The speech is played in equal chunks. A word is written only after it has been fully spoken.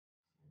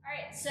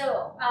right,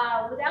 so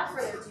without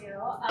further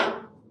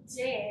ado,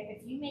 Dave,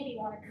 if you maybe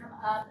want to come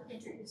up and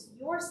introduce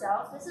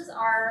yourself. This is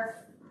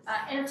our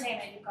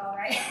entertainment, you call it,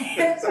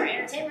 right? Sorry,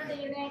 entertainment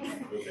that you think.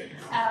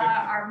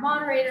 Our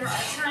moderator,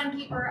 our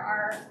timekeeper,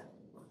 our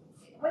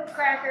whip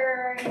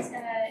cracker. He's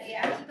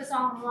gonna keep us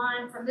on the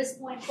line from this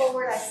point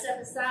forward. I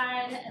step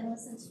aside and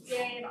listen to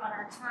Dave on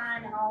our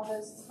time and all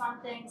those fun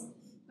things.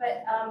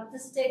 But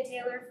this is Dave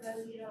Taylor, for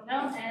those of you who don't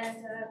know, and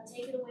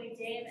take it away,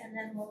 Dave, and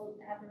then we'll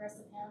have the rest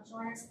of the panel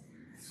join us.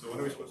 So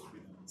when are we supposed to be?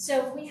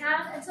 So we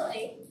have until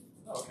 8.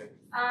 Oh, okay.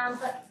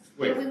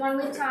 But we want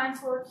to leave time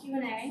for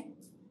Q&A.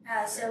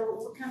 So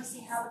we'll kind of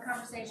see how the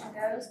conversation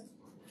goes.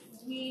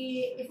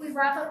 If we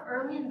wrap up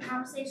early and the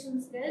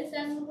conversation's good,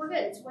 then we're good.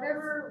 It's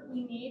whatever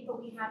we need,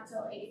 but we have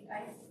till 8.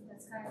 I think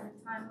that's kind of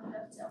the time window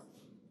till.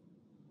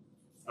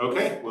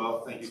 Okay,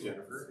 well, thank you,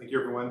 Jennifer. Thank you,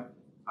 everyone.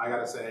 I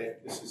gotta say,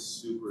 this is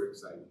super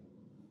exciting.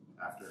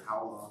 After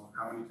how long,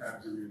 how many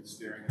times have you been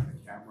staring at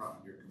the camera on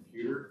your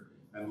computer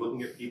and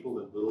looking at people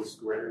in little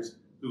squares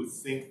who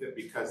think that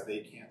because they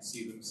can't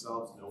see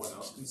themselves, no one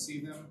else can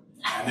see them?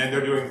 And then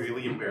they're doing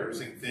really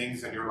embarrassing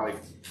things and you're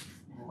like,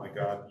 oh my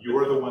God,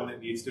 you're the one that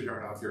needs to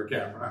turn off your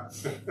camera.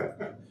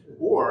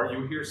 Or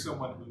you hear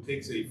someone who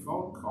takes a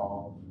phone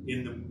call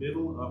in the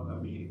middle of a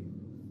meeting,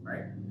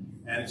 right?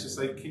 And it's just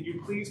like, can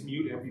you please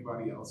mute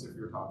everybody else if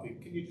you're talking?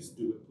 Can you just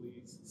do it,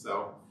 please?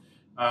 So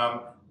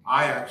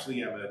I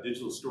actually am a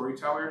digital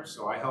storyteller,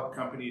 so I help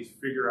companies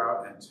figure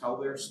out and tell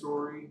their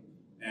story.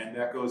 And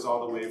that goes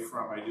all the way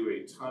from, I do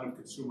a ton of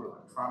consumer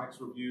electronics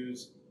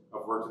reviews.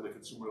 I've worked in the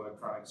consumer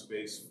electronics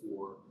space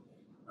for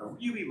a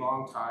really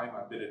long time.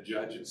 I've been a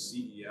judge at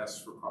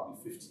CES for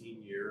probably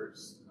 15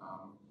 years.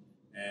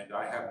 And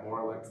I have more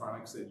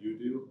electronics than you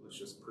do. Let's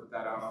just put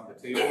that out on the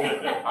table.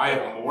 I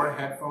have more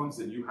headphones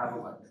than you have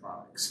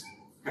electronics.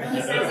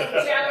 Sounds like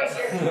a challenge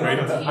here. Right?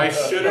 I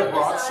should have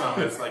brought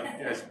some. It's like,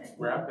 you guys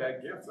grab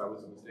that gift. That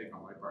was a mistake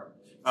on my part.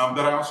 But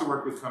I also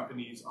work with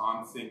companies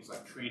on things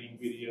like training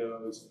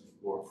videos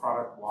or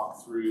product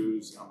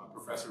walkthroughs. I'm a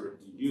professor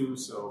at DU,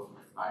 so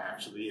I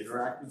actually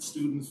interact with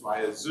students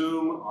via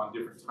Zoom on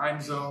different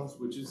time zones,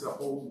 which is a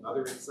whole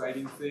other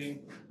exciting thing.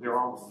 They're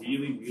all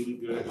really, really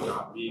good at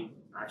not being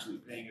actually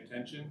paying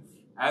attention,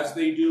 as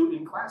they do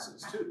in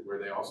classes too, where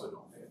they also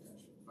don't pay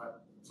attention,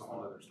 but it's a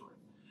whole other story.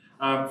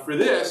 For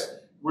this,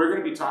 we're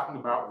going to be talking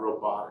about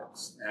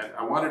robotics, and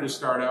I wanted to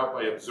start out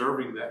by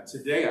observing that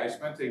today I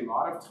spent a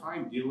lot of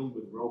time dealing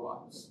with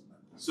robots.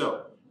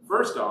 So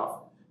first off,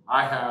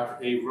 I have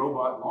a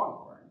robot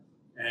lawnmower,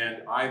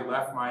 and I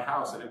left my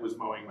house and it was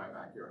mowing my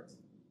backyard.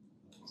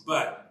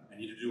 But I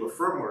need to do a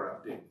firmware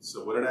update.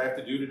 So what did I have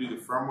to do the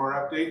firmware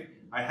update?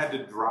 I had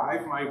to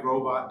drive my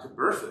robot to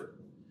Berthoud,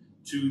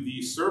 to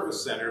the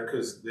service center,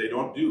 because they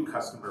don't do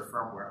customer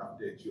firmware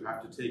updates. You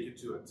have to take it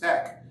to a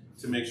tech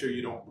to make sure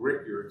you don't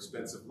brick your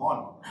expensive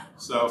lawnmower.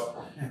 So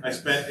I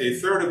spent a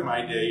third of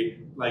my day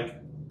like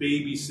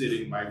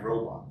babysitting my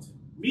robot.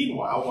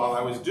 Meanwhile, while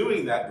I was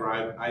doing that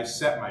drive, I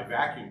set my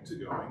vacuum to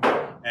going,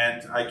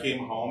 and I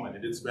came home and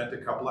it had spent a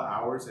couple of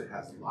hours. It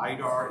has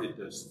LiDAR, it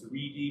does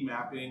 3D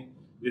mapping.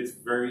 It's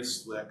very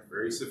slick,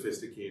 very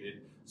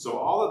sophisticated. So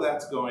all of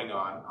that's going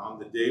on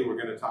the day we're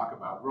going to talk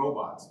about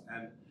robots.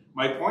 And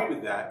my point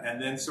with that,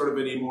 and then sort of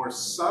in a more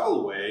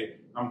subtle way,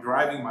 I'm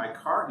driving my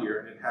car here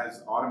and it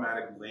has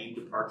automatic lane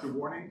departure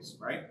warnings,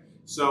 right?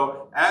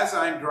 So as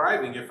I'm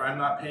driving, if I'm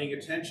not paying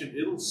attention,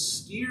 it'll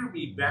steer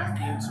me back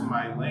into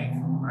my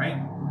lane,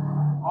 right?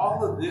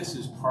 All of this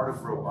is part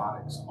of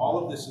robotics.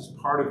 All of this is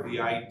part of the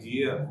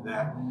idea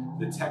that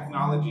the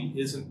technology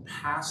isn't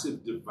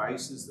passive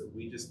devices that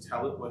we just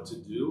tell it what to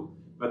do,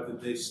 but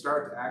that they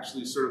start to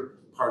actually sort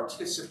of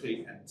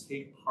participate and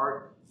take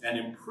part and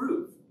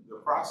improve the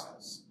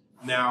process.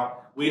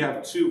 Now, we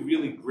have two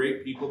really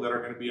great people that are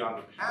going to be on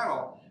the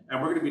panel,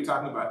 and we're going to be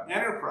talking about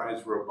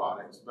enterprise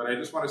robotics. But I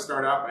just want to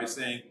start out by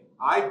saying,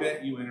 I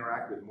bet you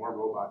interact with more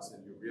robots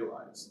than you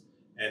realize.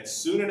 And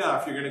soon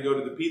enough, you're going to go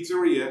to the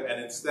pizzeria,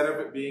 and instead of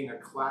it being a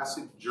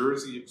classic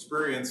Jersey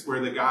experience where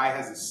the guy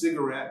has a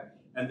cigarette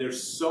and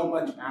there's so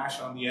much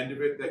ash on the end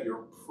of it that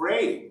you're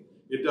praying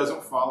it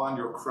doesn't fall on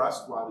your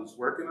crust while he's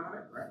working on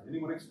it, right?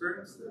 Anyone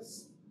experience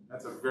this?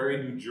 That's a very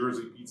New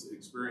Jersey pizza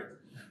experience.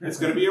 It's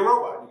going to be a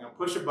robot. You're going to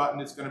push a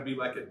button. It's going to be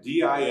like a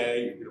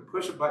DIA. You're going to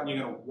push a button. You're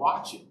going to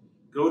watch it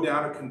go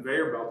down a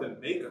conveyor belt and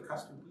make a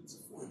custom pizza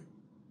for you,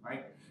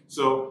 right?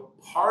 So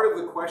part of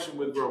the question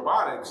with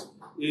robotics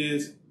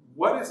is,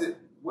 what is it?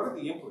 What are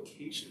the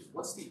implications?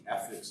 What's the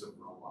ethics of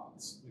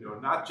robots? You know,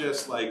 not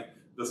just like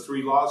the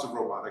 3 laws of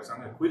robotics. I'm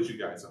going to quiz you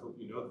guys. I hope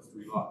you know the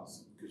 3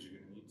 laws because you're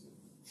going to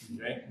need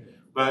to, okay?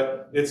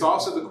 But it's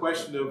also the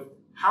question of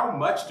how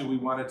much do we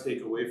want to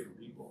take away from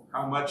people?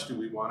 How much do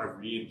we want to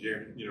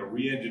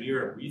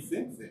re-engineer and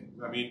rethink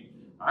things? I mean,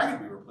 I could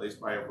be replaced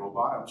by a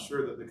robot. I'm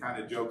sure that the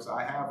kind of jokes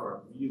I have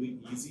are really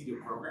easy to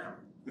program.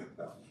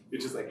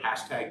 It's just like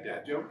hashtag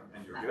dad joke,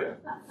 and you're good.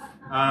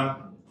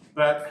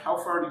 But how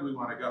far do we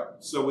want to go?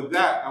 So with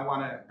that, I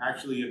want to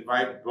actually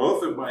invite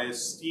both of my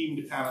esteemed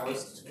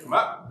panelists to come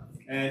up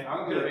And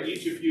I'm going to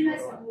each of you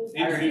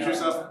introduce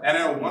yourself. And I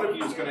know one of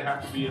you is going to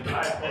have to be in the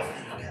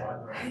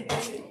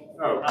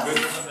Oh,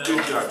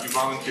 good job. You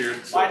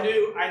volunteered. So. I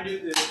knew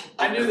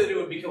that it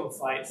would become a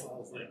fight, so I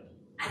was like.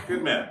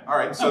 Good man. All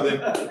right. So then,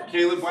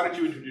 Caleb, why don't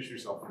you introduce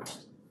yourself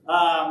first?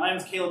 My name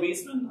is Caleb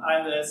Eastman.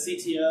 I'm the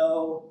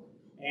CTO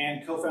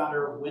and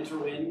co-founder of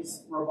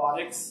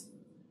Robotics.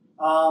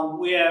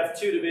 We have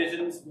two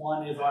divisions.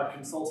 One is our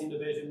consulting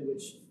division,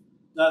 which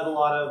does a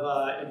lot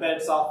of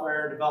embedded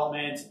software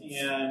development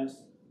and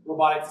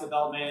robotics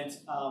development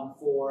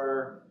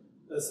for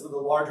some of the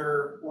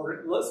larger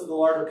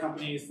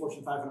companies,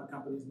 Fortune 500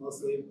 companies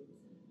mostly.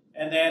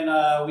 And then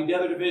the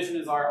other division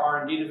is our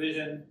R&D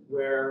division,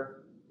 where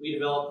we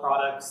develop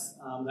products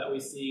that we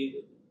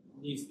see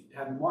needs to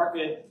have in the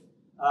market.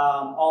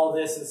 All of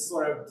this is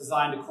sort of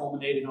designed to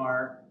culminate in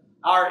our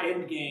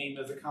end game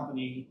as a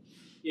company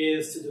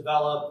is to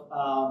develop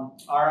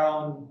our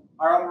own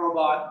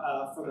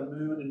robot for the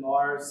moon and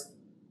Mars,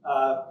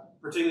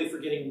 particularly for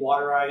getting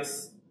water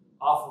ice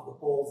off of the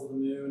poles of the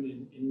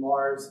moon and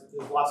Mars.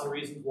 There's lots of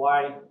reasons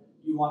why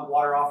you want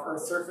water off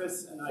Earth's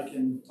surface, and I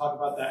can talk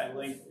about that at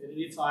length at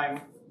any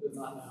time, but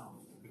not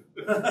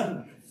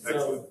now.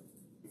 Excellent.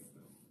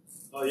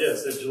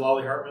 Yes, it's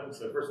Jalali Hartman.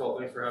 So first of all,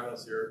 thanks for having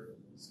us here.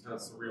 It's kind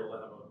of surreal to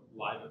have a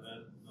live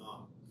event.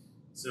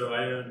 So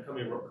I own a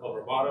company called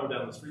Robotics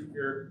down the street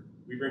here.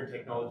 We bring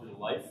technology to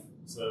life.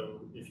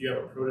 So if you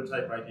have a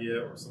prototype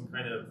idea or some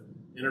kind of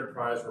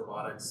enterprise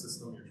robotics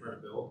system you're trying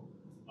to build,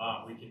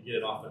 we can get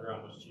it off the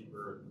ground much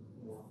cheaper,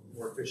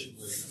 more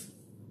efficiently.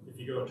 If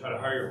you go and try to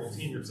hire your whole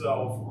team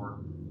yourself or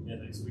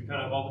anything. So we kind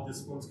of have all the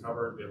disciplines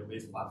covered. We have a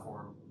base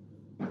platform.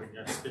 We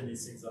can spin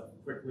these things up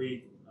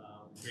quickly.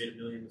 We've made 1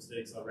 million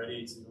mistakes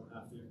already, so you don't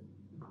have to.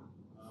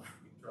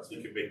 Trust me.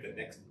 You can make the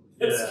next.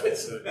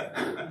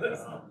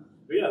 Yeah.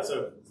 But yeah,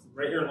 so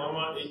right here in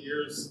Longmont, 8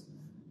 years.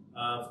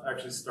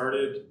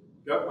 Actually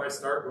got my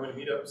start going to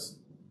meetups,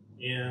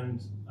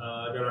 and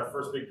got our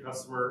first big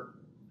customer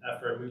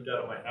after I moved out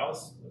of my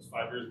house. It was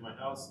 5 years in my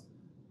house.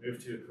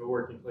 Moved to a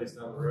co-working place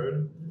down the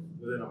road.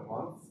 Within a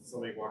month,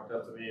 somebody walked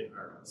up to me and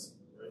hired us.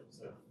 Right?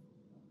 So.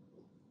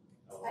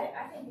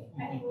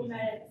 I think we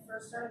met at the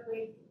first start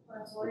week when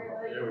I was working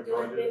Yeah, we doing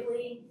probably Big did.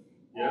 League.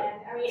 Yeah.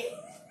 And I mean,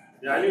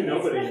 Yeah, I knew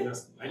nobody in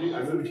this. I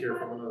moved here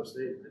from another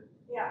state.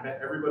 Yeah. Met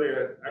everybody,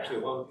 actually a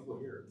lot of people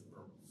here.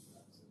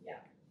 Yeah.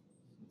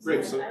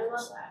 Great. So, I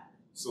love that.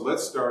 So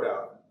let's start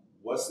out.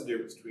 What's the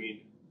difference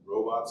between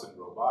robots and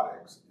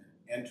robotics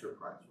and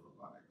enterprise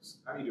robotics?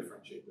 How do you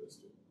differentiate those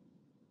two?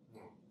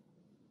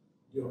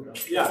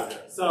 Yeah.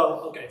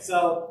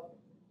 So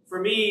for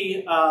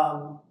me,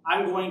 I'm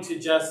going to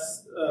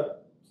just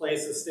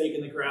place a stake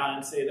in the ground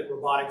and say that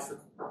robotics,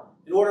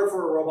 in order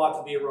for a robot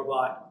to be a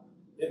robot,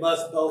 it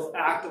must both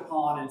act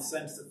upon and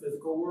sense the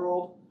physical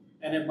world,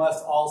 and it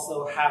must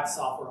also have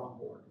software on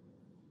board.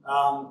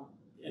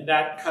 And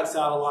that cuts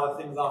out a lot of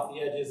things off the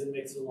edges and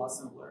makes it a lot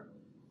simpler.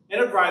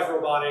 Enterprise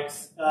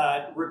robotics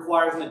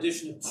requires an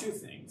addition of two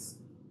things.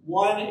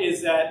 One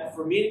is that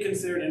for me to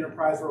consider an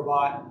enterprise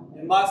robot,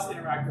 it must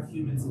interact with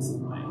humans in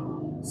some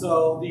way.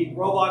 So the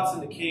robots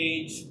in the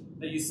cage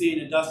that you see in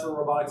industrial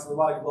robotics,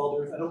 robotic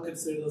welders, I don't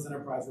consider those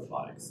enterprise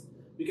robotics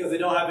because they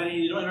don't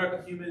interact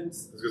with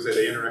humans. I was going to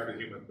say they interact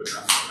with humans, but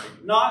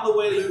not in the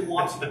way that you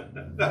want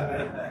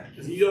to.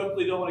 Because you don't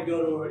want to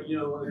go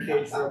to one of the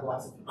cage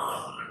robots.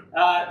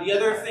 The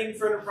other thing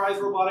for enterprise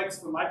robotics,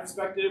 from my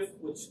perspective,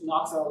 which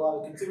knocks out a lot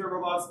of consumer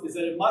robots, is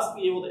that it must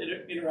be able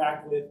to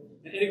interact with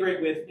and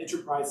integrate with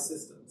enterprise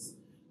systems.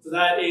 So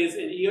that is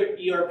in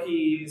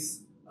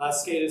ERPs,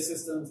 SCADA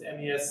systems,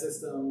 MES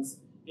systems,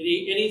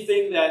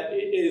 anything that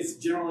is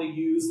generally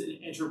used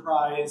in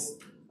enterprise,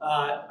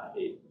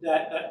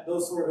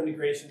 those sort of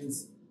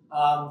integrations,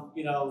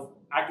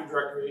 Active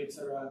Directory,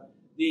 etc.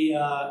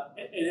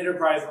 An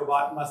enterprise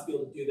robot must be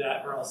able to do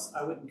that, or else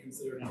I wouldn't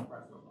consider it an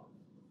enterprise robot.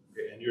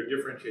 Okay, and you're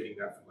differentiating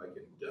that from like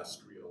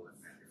industrial and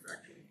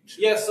manufacturing.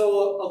 Yeah,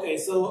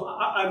 so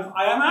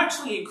I am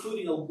actually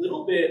including a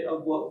little bit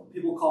of what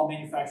people call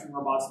manufacturing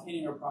robots in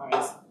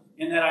enterprise,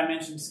 in that I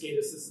mentioned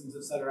SCADA systems,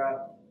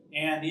 etc.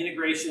 And the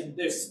integration,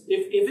 if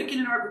it can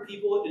interact with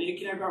people and it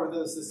can interact with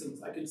other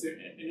systems, I consider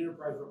it an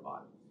enterprise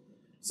robot.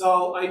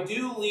 So I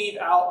do leave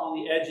out on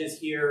the edges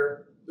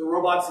here the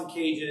robots in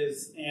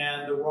cages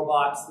and the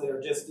robots that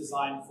are just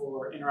designed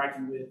for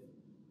interacting with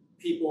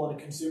people in a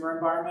consumer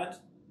environment.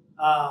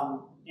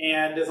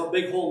 And there's a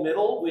big whole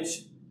middle,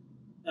 which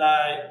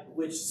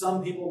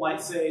some people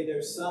might say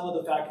there's some of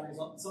the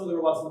robots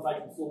on the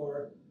factory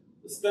floor,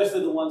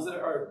 especially the ones that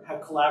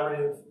have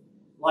collaborative,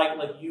 like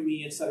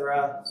Yumi,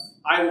 etc.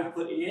 I would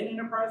put in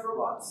enterprise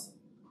robots,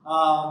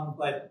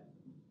 but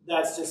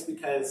that's just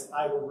because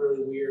I have a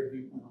really weird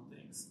viewpoint on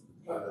things.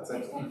 That's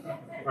excellent. All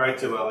right,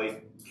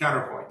 Jalali,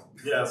 counterpoint.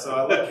 Yeah, so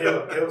I love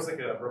Caleb. Caleb's like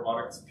a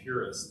robotics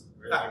purist,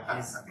 right?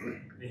 Like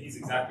he's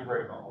exactly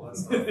right about all that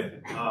stuff.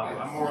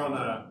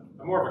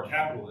 I'm more of a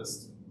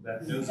capitalist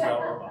that knows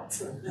about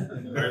robots.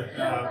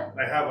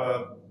 I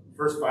have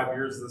first 5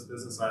 years of this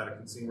business, I had a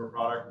consumer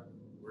product.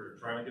 We're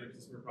trying to get a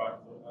consumer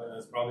product.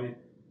 It's probably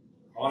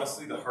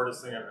honestly the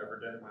hardest thing I've ever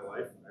done in my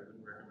life. I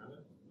wouldn't recommend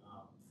it.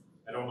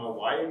 I don't know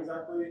why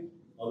exactly,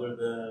 other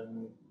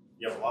than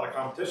you have a lot of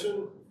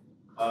competition.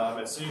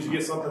 As soon as you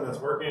get something that's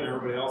working,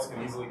 everybody else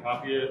can easily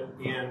copy it.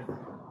 And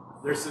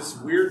there's this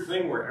weird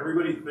thing where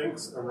everybody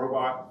thinks a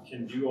robot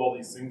can do all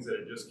these things that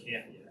it just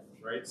can't yet,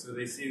 right? So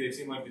they've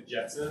seen like the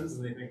Jetsons,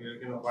 and they think they're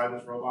going to buy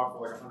this robot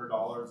for like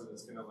 $100, and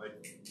it's going to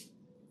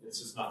it's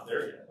just not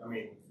there yet. I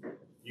mean,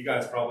 you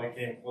guys probably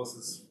came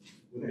closest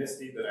with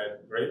Misty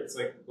right? It's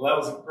like, well, that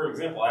was a perfect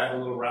example. I had a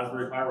little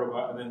Raspberry Pi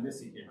robot, and then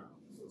Misty came out.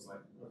 So it's like,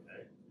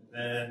 okay. And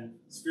then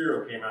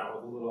Sphero came out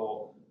with a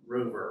little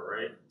rover,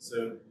 right?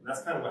 So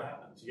that's kind of what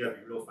happens. You got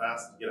to be real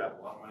fast to get out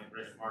a lot of money,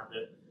 bring it to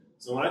market.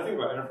 So when I think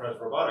about enterprise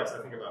robotics,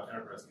 I think about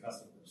enterprise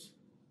customers.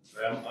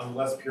 Right? I'm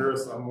less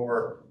purist. I'm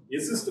more,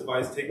 is this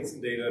device taking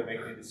some data and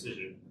making a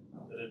decision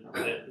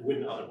that it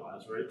wouldn't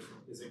otherwise, right?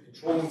 Is it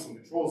controlling some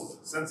controls? Is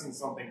it sensing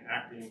something,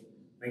 acting,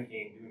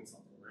 thinking, doing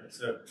something, right?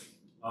 So,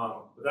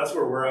 but that's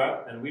where we're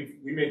at, and we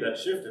made that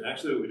shift. And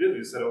actually, what we did,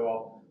 we said, oh,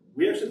 well,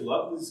 we actually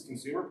love this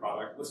consumer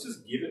product. Let's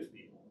just give it to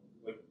people.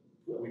 Like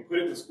we put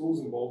it to schools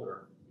in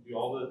Boulder. We do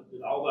all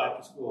the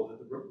after school,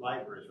 the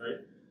libraries, right?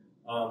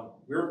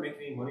 We weren't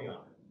making any money on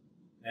it.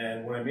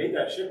 And when I made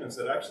that shift and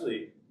said,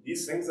 actually,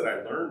 these things that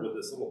I learned with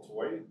this little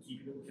toy,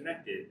 keeping them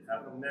connected,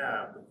 having them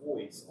nav, the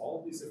voice, all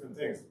of these different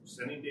things,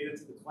 sending data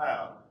to the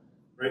cloud,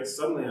 right?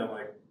 Suddenly I'm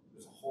like,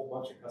 there's a whole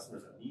bunch of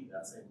customers that need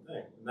that same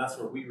thing. And that's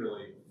where we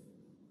really,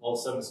 all of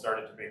a sudden,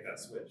 started to make that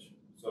switch.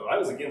 So I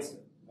was against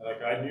it.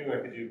 Like, I knew I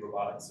could do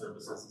robotic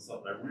services and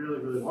stuff, but I really,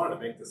 really wanted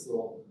to make this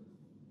little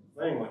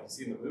thing like you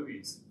see in the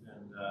movies.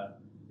 And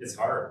it's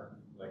hard.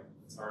 Like,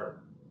 it's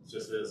hard. It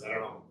just is. I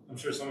don't know. I'm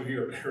sure some of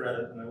you are better at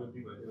it than I would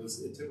be, but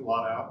it took a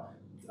lot out.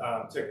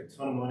 Took a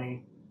ton of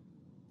money.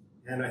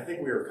 And I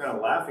think we were kind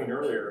of laughing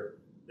earlier.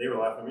 They were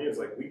laughing at me. It was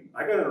like,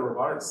 I got into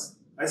robotics.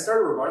 I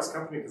started a robotics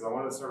company because I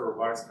wanted to start a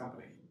robotics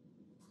company,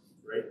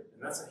 right?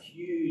 And that's a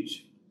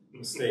huge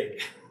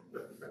mistake,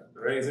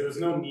 right? Because there was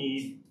no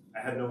need. I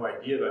had no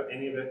idea about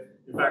any of it.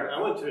 In fact, I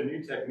went to a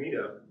New Tech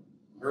meetup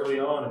early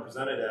on and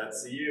presented at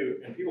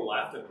CU, and people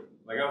laughed at me.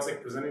 Like, I was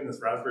like presenting this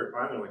Raspberry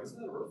Pi, and they're like, isn't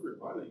that a Raspberry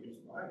Pi that you can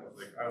just buy? And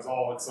I was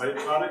all excited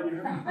about it, you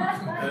know?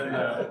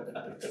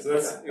 And so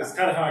it's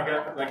kind of how I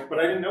got, but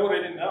I didn't know what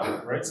I didn't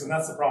know, right? So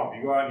that's the problem.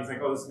 You go out and you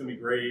think, oh, this is going to be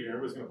great, and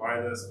everybody's going to buy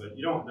this, but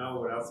you don't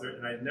know what else there.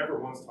 And I never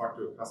once talked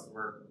to a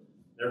customer,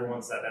 never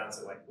once sat down and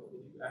said, like, what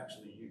would you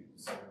actually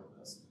use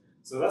this?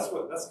 So that's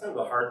kind of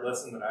the hard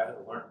lesson that I had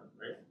to learn,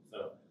 right?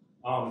 So,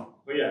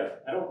 but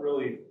yeah, I don't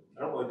really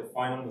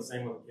define them the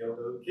same way Caleb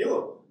does.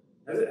 Caleb,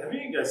 have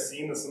any of you guys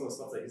seen some of the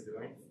stuff that he's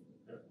doing?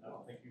 I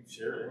don't think you've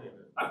shared any of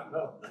it. I don't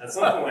know. At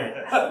some point,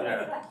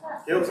 yeah.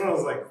 Caleb's one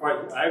was like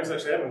I was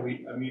actually having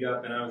a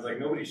meetup, and I was like,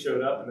 nobody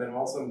showed up, and then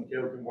all of a sudden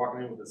Caleb came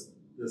walking in with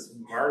this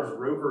Mars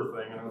rover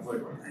thing, and I was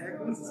like, what the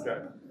heck is this guy?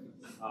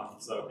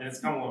 And it's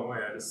come a long way.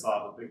 I just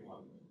saw the big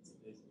one. It's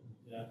amazing.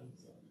 Yeah.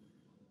 So,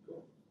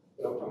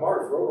 cool. The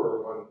Mars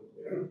rover one,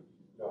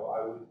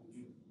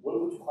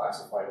 what would you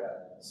classify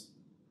that as?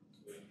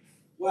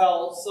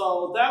 Well,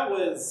 so that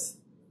was.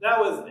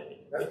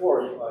 That's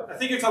more. I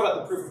think you're talking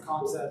about the proof of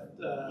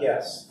concept.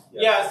 Yes.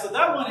 Yeah. So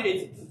that one,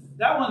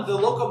 the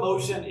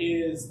locomotion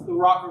is the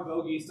rocker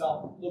bogie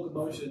style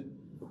locomotion,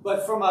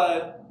 but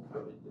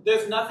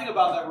there's nothing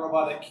about that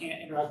robot that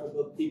can't interact with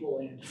both people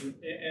and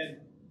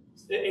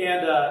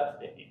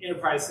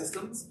enterprise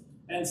systems,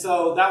 and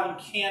so that one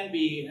can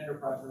be an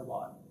enterprise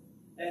robot.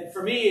 And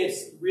for me,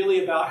 it's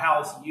really about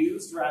how it's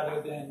used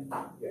rather than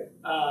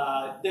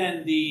how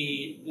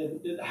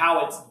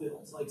it's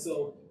built. Like,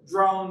 so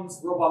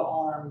drones, robot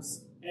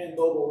arms, and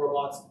mobile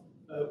robots,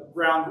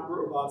 ground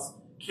robots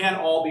can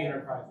all be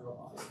enterprise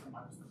robots from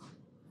my perspective.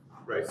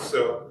 Right.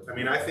 So, I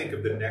mean, I think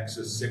of the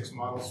Nexus 6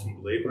 models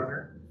from Blade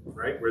Runner,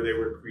 right, where they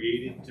were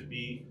created to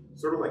be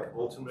sort of like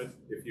ultimate,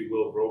 if you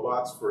will,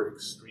 robots for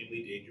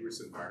extremely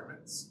dangerous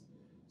environments.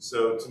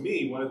 So, to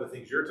me, one of the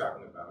things you're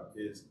talking about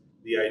is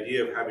the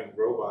idea of having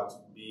robots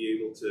be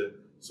able to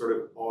sort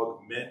of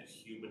augment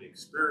human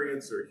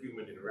experience or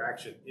human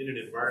interaction in an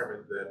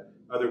environment that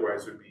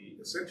otherwise would be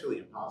essentially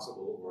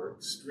impossible or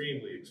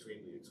extremely,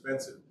 extremely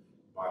expensive.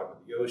 Bottom of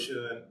the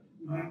ocean,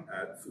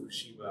 at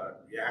Fukushima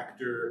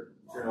reactor,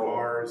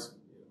 Mars,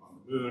 on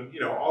the moon,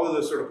 all of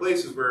those sort of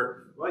places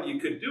where, well, you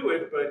could do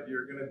it, but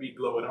you're going to be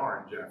glowing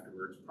orange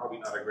afterwards. Probably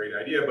not a great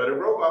idea, but a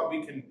robot,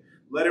 we can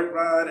let it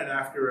run, and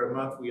after a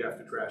month we have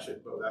to trash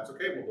it, but that's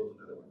okay, we'll build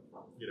another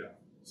one,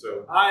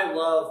 So I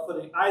love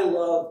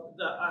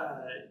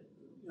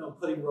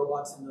putting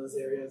robots in those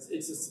areas.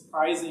 It's just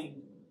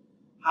surprising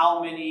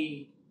how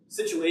many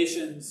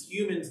situations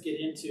humans get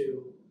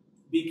into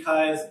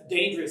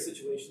dangerous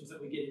situations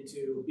that we get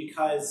into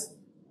because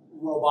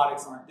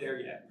robotics aren't there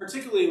yet,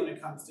 particularly when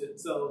it comes to,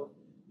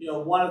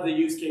 one of the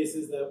use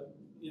cases that,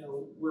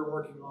 we're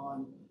working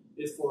on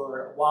is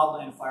for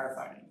wildland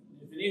firefighting.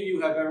 If any of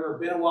you have ever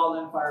been a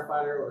wildland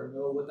firefighter or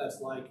know what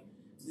that's like,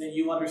 then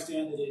you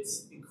understand that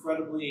it's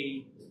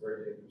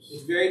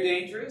very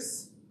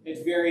dangerous.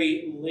 It's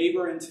very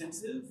labor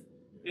intensive.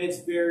 It's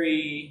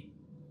very,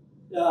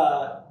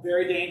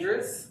 very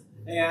dangerous.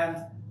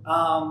 And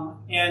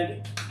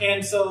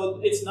so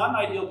it's not an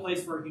ideal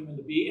place for a human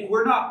to be, and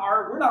we're not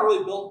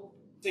really built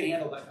to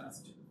handle that kind of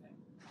thing.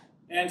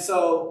 And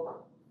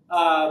so,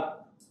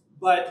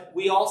 but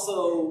we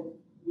also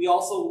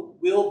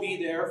will be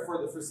there for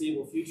the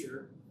foreseeable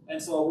future.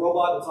 And so a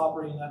robot that's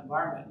operating in that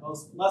environment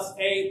must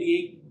A,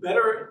 be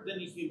better than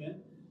a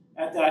human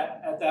at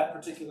that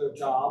particular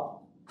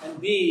job, and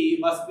B,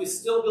 must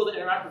still be able to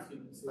interact with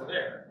humans who are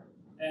there.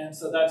 And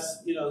so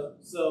that's,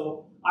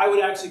 so I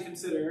would actually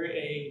consider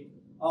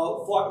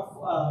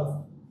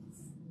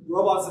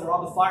robots that are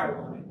on the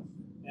fire line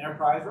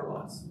enterprise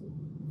robots.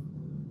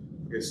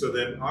 Okay, so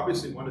then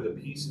obviously one of the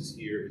pieces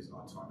here is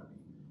autonomy.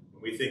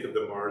 When we think of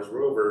the Mars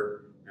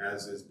rover,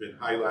 as has been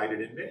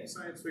highlighted in many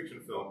science fiction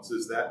films,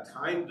 is that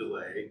time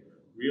delay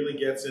really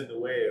gets in the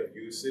way of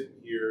you sitting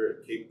here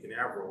at Cape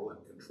Canaveral and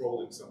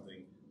controlling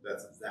something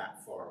that's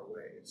that far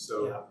away.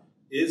 So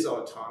is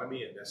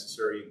autonomy a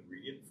necessary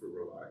ingredient for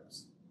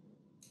robotics?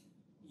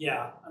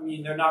 Yeah, I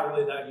mean, they're not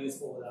really that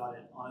useful without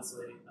it,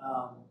 honestly.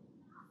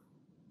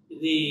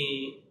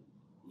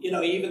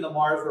 Even the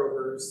Mars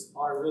rovers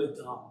are really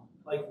dumb,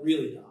 like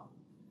really dumb.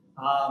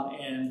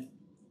 And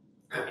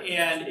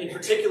in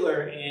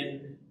particular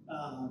in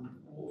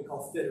what we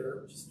call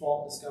FITR, which is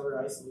fault discovery,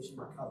 isolation,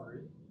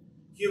 recovery.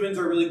 Humans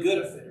are really good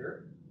at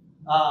FITR.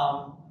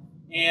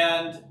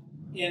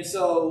 And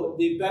so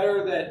the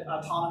better that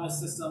autonomous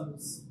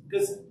systems,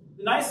 because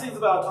the nice things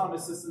about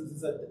autonomous systems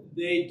is that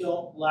they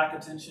don't lack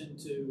attention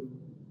to,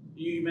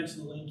 you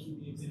mentioned the lane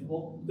keeping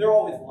example, they're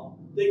always on.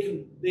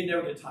 They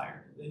never get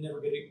tired. They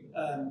never get,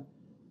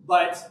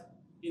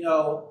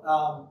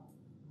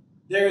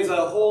 there's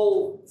a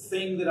whole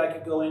thing that I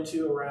could go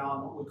into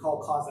around what we call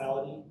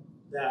causality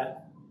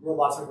that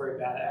robots are very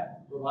bad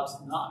at. Robots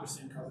do not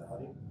understand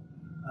causality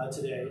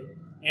today.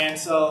 And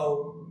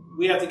so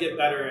we have to get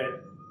better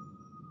at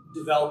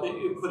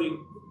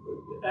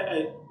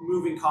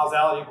moving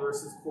causality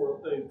versus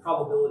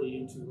probability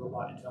into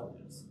robot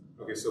intelligence.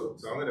 Okay, so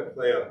I'm going to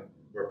play on,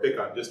 or pick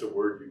on just a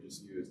word you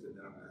just used, and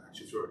then I'm going to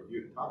actually throw it to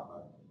you to talk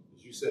about it.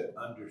 As you said,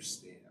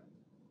 understand.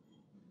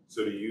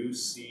 So do you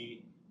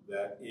see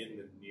that in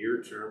the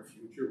near-term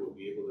future we'll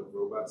be able to have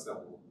robots that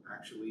will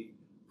actually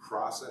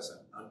process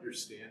and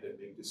understand and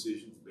make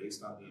decisions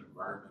based on the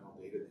environmental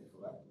data they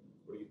collect?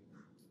 What do you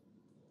think?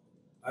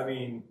 I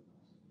mean,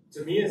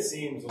 to me it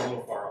seems a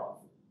little far off.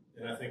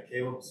 And I think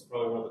Caleb's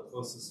probably one of the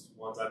closest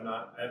ones. I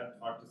haven't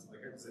talked to,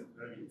 like I said,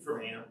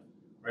 from AMP,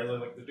 right?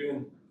 Like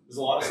there's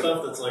a lot of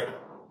stuff that's like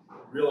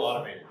real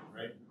automated,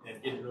 right?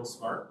 And getting real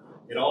smart.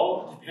 It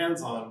all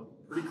depends on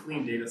pretty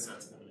clean data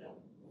sets coming in,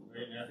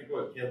 right? And I think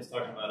what Caleb's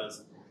talking about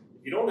is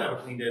if you don't have a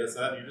clean data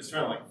set and you're just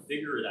trying to like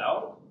figure it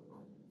out,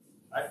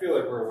 I feel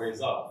like we're a ways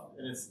off.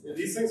 And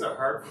these things are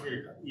hard for me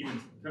to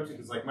even come to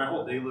because like my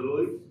whole day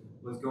literally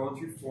was going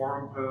through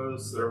forum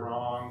posts that are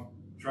wrong,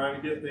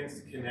 trying to get things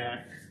to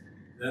connect.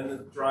 Then the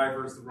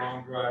driver's the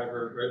wrong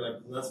driver, right?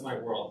 Like that's my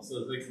world. So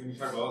like when you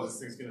talk about, this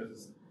thing's gonna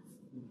just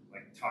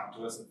like talk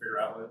to us and figure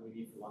out what we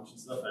need for lunch and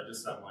stuff,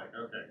 I'm like,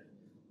 okay,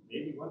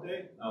 maybe one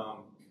day.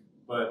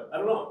 But I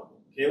don't know.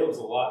 Caleb's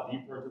a lot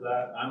deeper into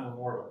that. I'm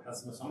more of a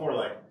pessimist. I'm more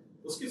like,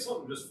 let's get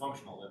something just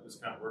functional that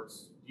just kind of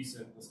works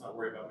decent. Let's not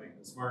worry about making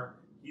it smart.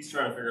 He's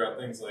trying to figure out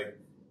things like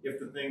if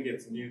the thing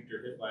gets nuked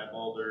or hit by a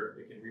boulder,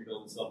 it can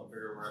rebuild itself and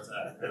figure out where it's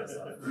at. Kind of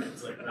stuff.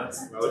 It's like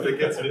well, if it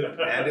gets nuked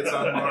and it's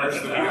on Mars,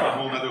 then we got a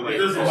whole other layer.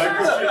 There's a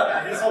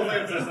microchip. His whole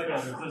thing is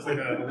there's like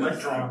an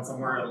electron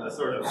somewhere,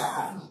 sort of.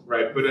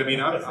 Right, but I mean,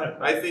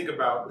 I think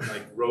about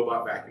like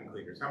robot vacuum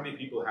cleaners. How many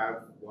people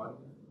have one?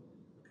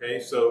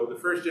 Okay, so the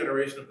first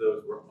generation of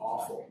those were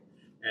awful.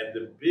 And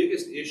the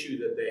biggest issue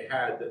that they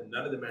had that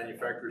none of the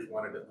manufacturers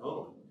wanted to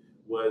own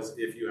was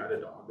if you had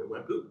a dog that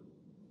went poop,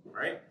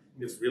 right?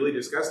 It's really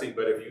disgusting,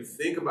 but if you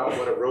think about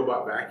what a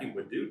robot vacuum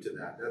would do to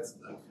that, that's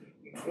like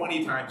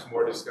 20 times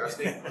more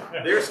disgusting.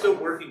 They're still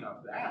working on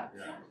that.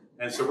 Yeah.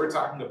 And so we're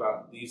talking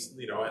about these,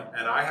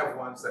 and I have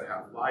ones that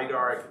have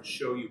LiDAR. I can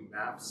show you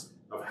maps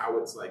of how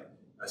it's like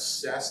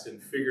assessed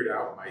and figured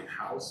out my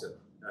house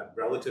at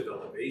relative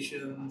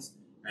elevations,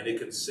 and it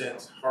can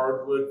sense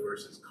hardwood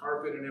versus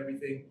carpet and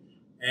everything.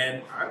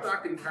 And I'm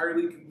not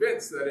entirely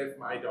convinced that if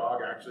my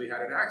dog actually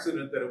had an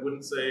accident that it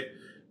wouldn't say,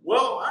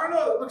 well, I don't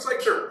know, it looks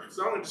like dirt,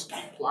 so I'm going to just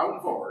keep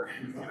plowing forward,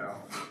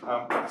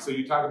 So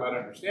you talk about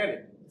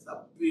understanding. It's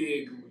a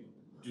big leap.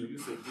 Do you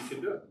think you can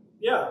do it?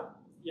 Yeah,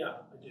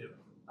 I do.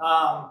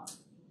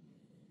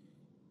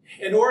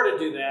 In order to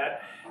do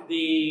that,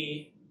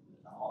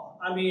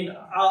 I'm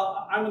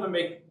going to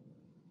make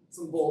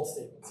some bold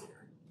statements here.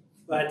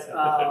 But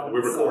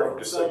we're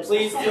recording, so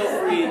please feel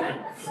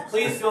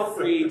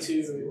free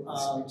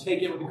to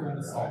take it with a grain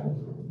of salt.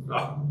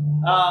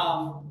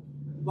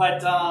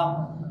 But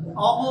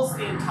almost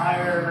the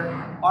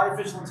entire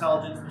artificial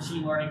intelligence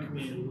machine learning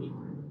community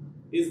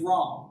is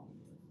wrong,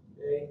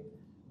 okay?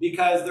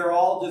 Because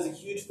there's a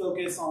huge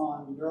focus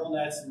on neural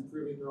nets and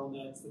improving neural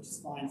nets, which is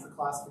fine for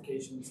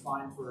classification, it's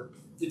fine for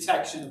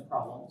detection of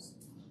problems.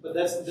 But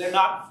that's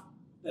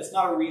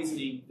not a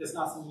reasoning, that's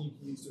not something you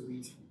can use to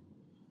reason.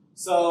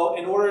 So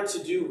in order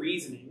to do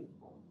reasoning,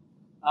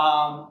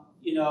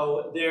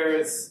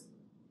 There's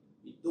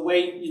the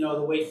way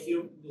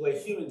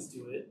humans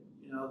do it.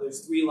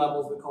 There's 3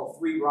 levels we call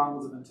 3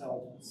 rungs of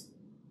intelligence.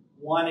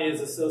 One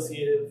is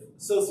associative,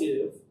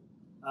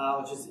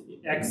 which is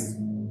X.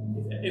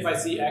 If I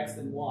see X,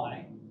 then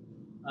Y.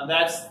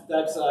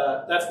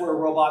 That's where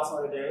robots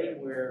are today,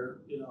 and where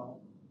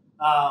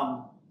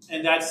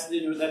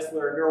that's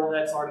where neural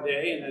nets are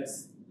today, and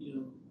that's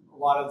a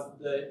lot of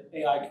the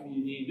AI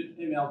community,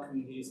 ML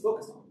community is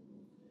focused on.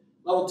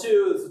 Level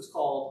 2 is what's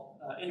called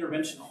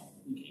interventional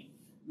thinking,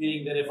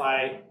 meaning that if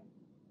I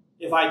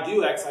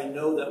do X, I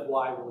know that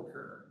Y will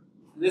occur.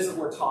 And this is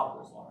where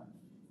toddlers are.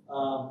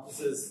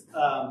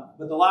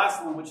 But the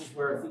last one, which is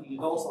where thinking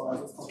adults are,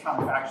 is what's called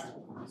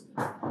counterfactual reasoning,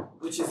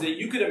 which is that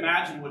you could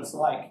imagine what it's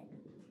like,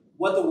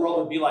 what the world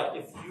would be like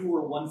if you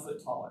were 1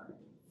 foot taller.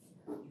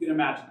 You can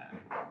imagine that.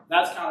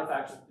 That's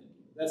counterfactual thinking.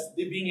 That's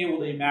being able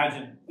to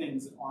imagine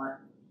things that aren't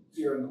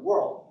here in the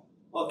world.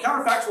 Well,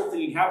 counterfactual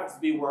thinking happens to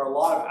be where a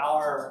lot of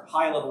our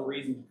high-level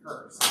reasoning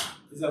occurs.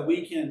 Is that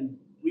we can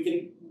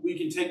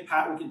take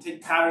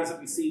patterns that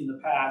we've seen in the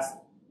past,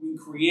 we can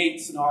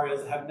create scenarios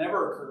that have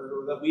never occurred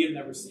or that we have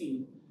never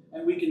seen,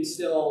 and we can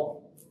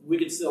still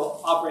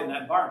operate in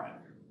that environment.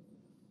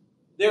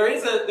 There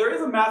is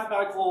a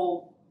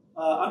mathematical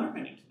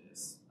underpinning to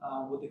this,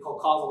 what they call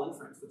causal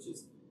inference, which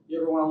is, you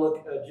ever want to look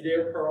at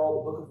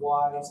Judeo-Pearl, the Book of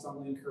Why, I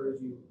strongly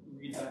encourage you to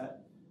read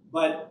that.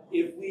 But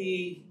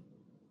we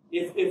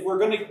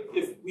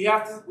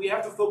have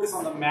to focus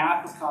on the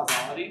math of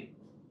causality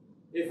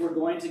if we're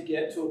going to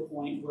get to a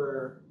point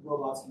where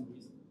robots can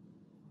reason.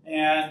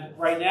 And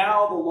right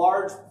now, the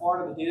large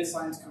part of the data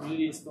science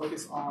community is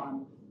focused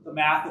on the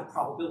math of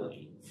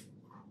probability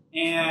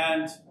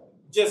and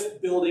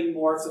just building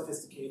more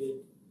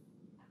sophisticated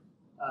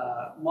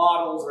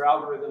models or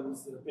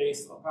algorithms that are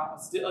based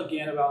on,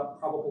 again, about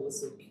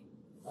probabilistic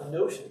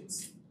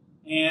notions.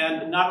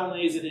 And not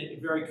only is it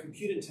very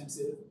compute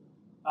intensive,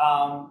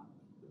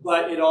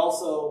 but it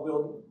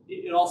also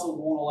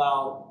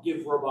won't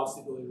give robots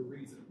the ability to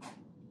reason.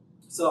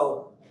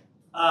 So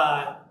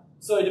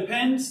it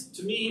depends.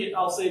 To me,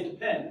 I'll say it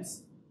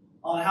depends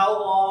on how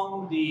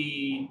long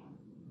the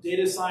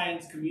data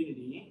science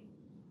community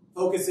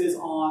focuses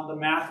on the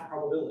math of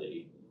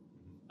probability.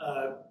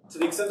 To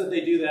the extent that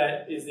they do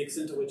that is the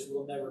extent to which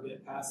we'll never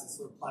get past this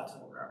sort of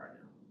plateau we're at right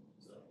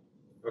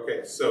now.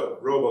 Okay, so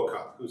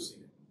RoboCop, who's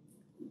seen it?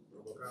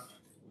 RoboCop?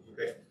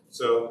 Okay,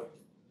 so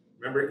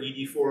remember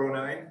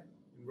ED-409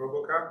 in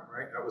RoboCop,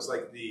 right? That was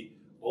like the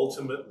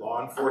ultimate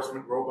law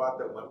enforcement robot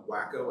that went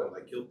wacko and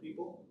killed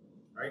people,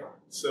 right?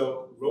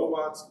 So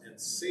robots and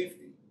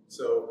safety.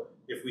 So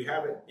if we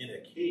have it in a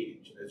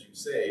cage, as you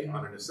say,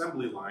 on an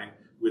assembly line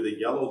with a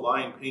yellow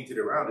line painted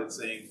around it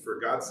saying, for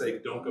God's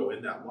sake, don't go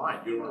in that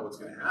line. You don't know what's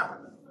going to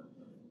happen.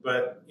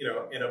 But,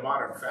 in a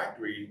modern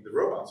factory, the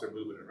robots are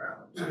moving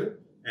around too.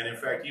 And in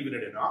fact, even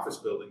in an office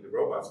building, the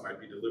robots might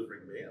be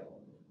delivering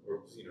mail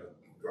or,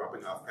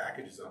 dropping off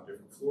packages on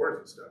different floors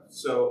and stuff.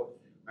 So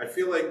I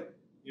feel like,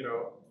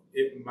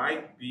 it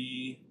might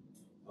be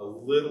a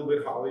little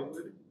bit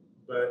Hollywood,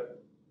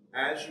 but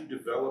as you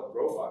develop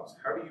robots,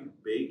 how do you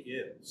bake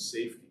in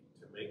safety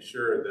to make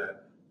sure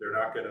that they're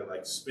not going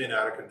to spin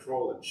out of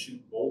control and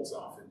shoot bolts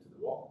off into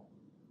the wall,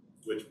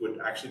 which would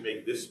actually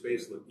make this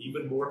space look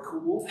even more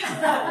cool,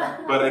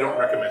 but I don't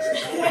recommend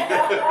it.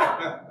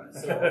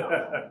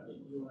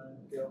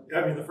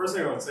 I mean, the first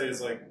thing I would say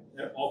is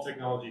all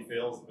technology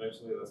fails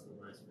eventually. That's been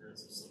my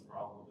experience. There's some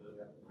problem with it,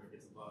 or it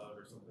gets a bug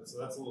or something. So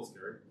that's a little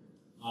scary.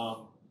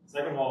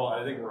 Second of all,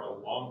 I think we're a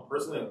long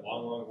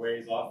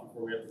ways off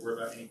before we have to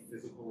worry about any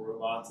physical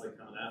robots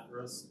coming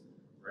after us.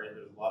 Right?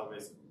 There's a lot of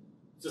ways.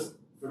 Just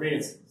for me,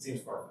 it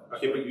seems far-fetched.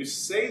 Okay, but you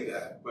say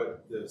that,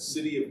 but the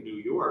city of New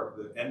York,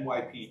 the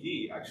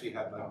NYPD, actually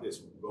had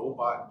this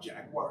robot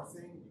Jaguar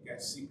thing. You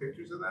guys see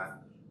pictures of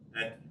that?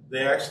 And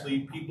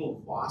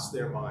people lost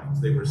their minds.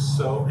 They were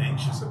so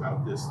anxious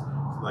about this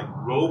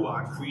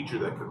robot creature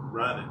that could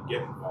run and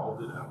get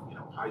involved in a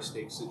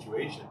high-stakes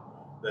situation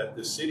that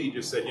the city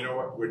just said, you know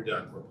what, we're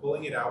done. We're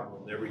pulling it out.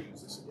 We'll never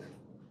use this again.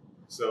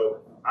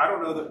 So I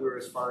don't know that we're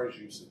as far as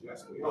you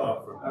suggest we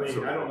are. I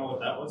don't know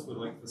what that was, but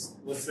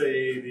let's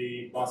say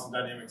the Boston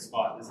Dynamics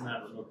spot, isn't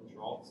that remote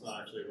control? It's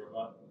not actually a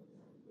robot.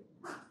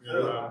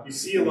 You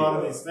see a lot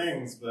of these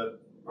things,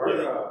 but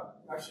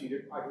actually,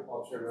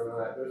 I'll share on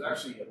that. There's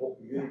actually a whole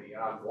community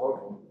out in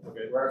Longmont.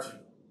 Okay, we're actually,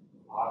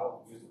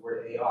 I'll use the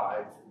word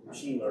AI,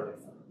 machine learning.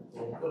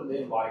 We'll put them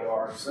in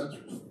LiDAR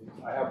sensors.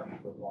 I have these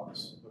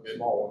robots,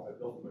 small ones I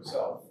built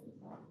myself,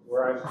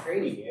 where I'm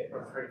training it.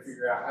 I'm trying to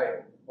figure out, hey,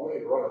 I want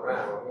to run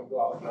around. I want to go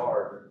out in the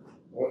yard. I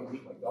want to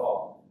meet my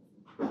dog.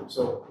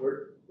 So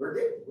we're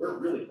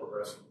really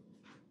progressing.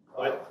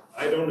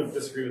 I don't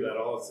disagree with that at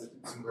all.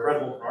 It's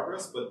incredible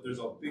progress, but there's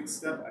a big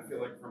step, I feel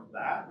like, from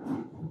that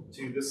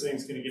to this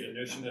thing's going to get a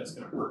notion that it's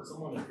going to hurt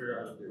someone and figure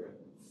out how to do it.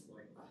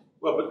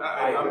 Well, but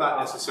I'm not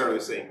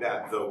necessarily saying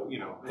that, though.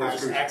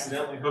 Hackers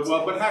accidentally.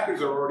 But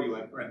hackers are already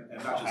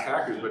and not just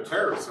hackers, but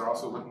terrorists are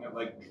also looking at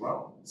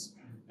drones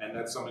And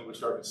that's something we're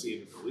starting to see in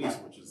the Middle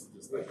East, which is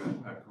just like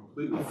a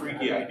completely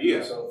freaky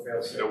idea.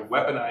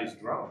 Weaponized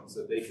drones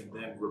that they can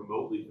then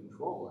remotely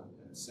control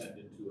and send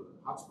into a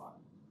hotspot.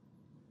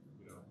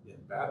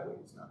 In bad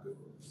ways, not good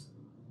ways.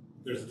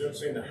 There's a difference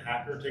between the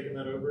hacker taking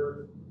that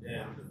over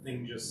and the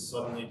thing just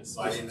suddenly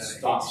deciding that it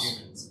stops. hates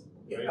humans.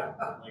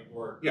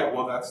 Right?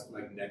 Well, that's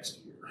like next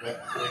year.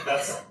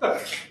 That's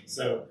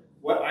so.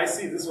 What I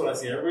see, this is what I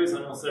see. Everybody's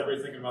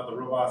thinking about the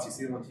robots. You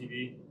see them on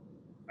TV.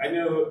 I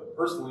know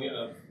personally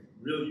of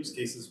real use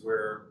cases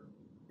where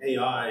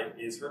AI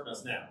is hurting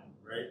us now,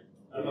 right?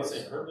 I'm not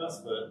saying hurting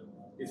us, but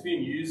it's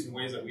being used in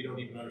ways that we don't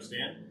even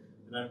understand.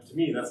 And to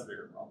me, that's a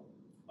bigger problem.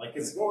 Like,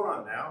 it's going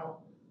on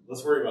now.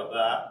 Let's worry about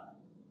that.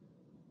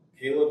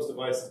 Caleb's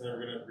device is never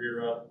going to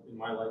rear up in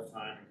my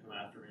lifetime and come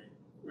after me,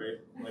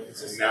 right? Like,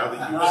 it's just now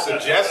that you've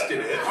suggested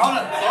it. On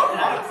a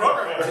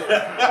program.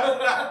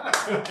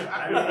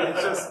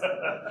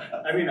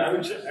 I mean,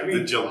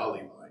 the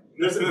Jalali line.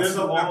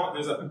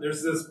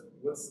 There's this,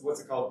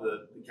 what's it called?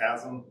 The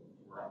chasm.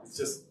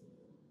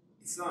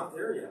 It's not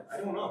there yet. I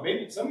don't know.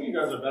 Maybe some of you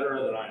guys are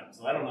better than I am,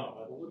 so I don't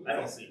know. But I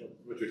don't see it.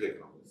 What you're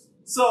taking on this?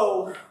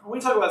 So when we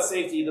talk about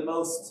safety, the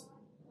most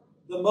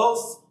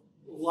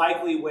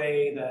likely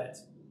way that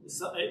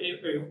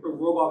a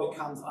robot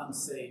becomes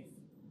unsafe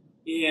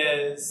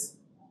is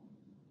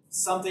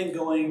something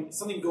going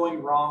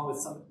wrong with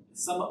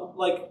some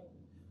like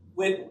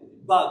with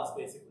bugs,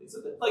 basically.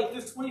 So like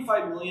there's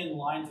 25 million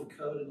lines of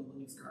code in the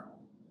Linux kernel.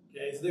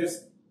 Okay, so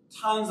there's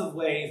tons of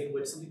ways in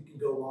which something can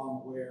go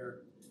wrong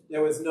where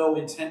there was no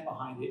intent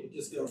behind it; it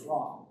just goes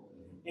wrong.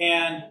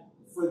 And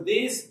for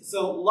these,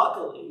 so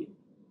luckily,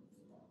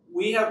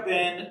 we have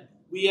been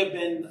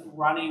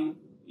running,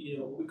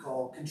 what we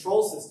call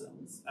control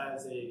systems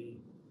as a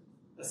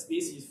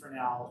species for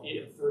now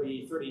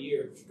 30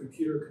 years,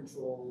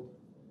 computer-controlled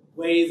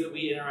ways that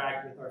we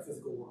interact with our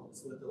physical world.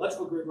 So what the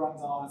electrical grid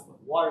runs on, it's what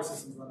the water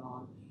systems run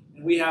on,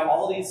 and we have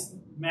all these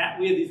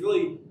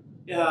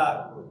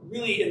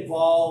really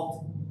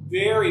involved,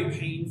 very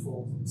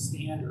painful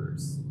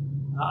standards.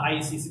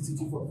 IEC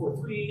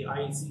 62443,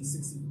 IEC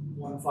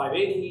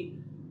 61580.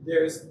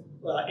 There's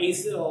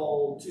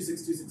ASIL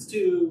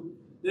 26262.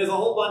 There's a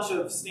whole bunch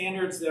of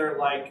standards that are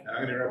like. And I'm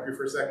going to interrupt you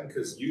for a second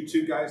because you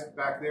two guys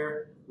back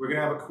there, we're going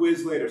to have a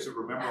quiz later, so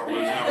remember all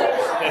those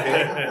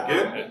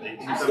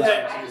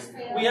numbers.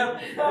 Good? We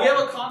have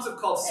a concept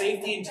called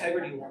safety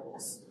integrity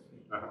levels,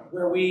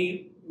 where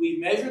we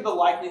measure the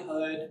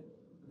likelihood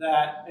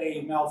that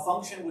a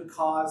malfunction would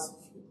cause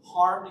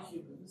harm to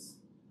humans,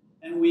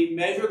 and we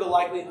measure the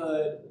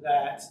likelihood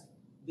that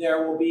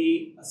there will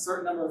be a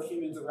certain number of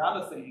humans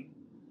around a thing,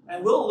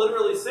 and we'll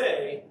literally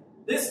say,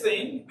 this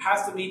thing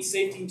has to meet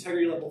safety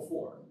integrity level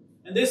 4.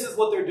 And this is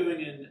what they're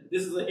doing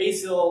this is the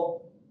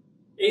ASIL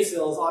is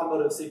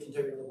automotive safety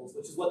integrity levels,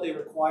 which is what they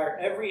require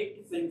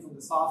everything from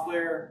the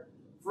software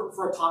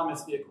for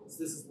autonomous vehicles.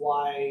 This is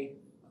why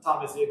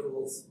autonomous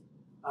vehicles,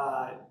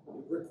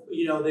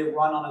 they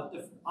run on a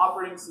different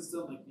operating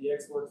system, like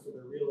VX works for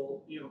the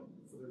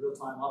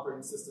real-time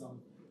operating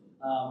system.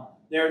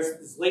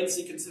 There's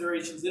latency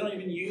considerations. They don't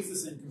even use the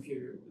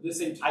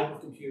same type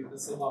of computer, the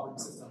same operating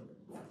system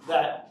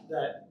that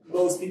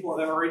most people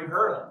have ever even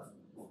heard of.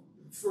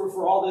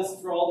 For all this,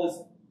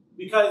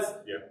 because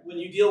when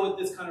you deal with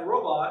this kind of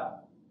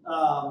robot,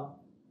 and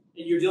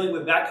you're dealing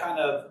with that kind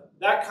of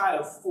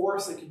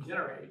force it can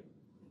generate,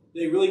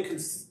 we're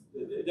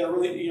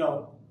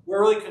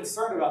really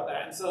concerned about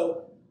that. And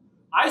so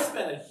I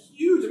spent a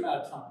huge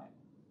amount of time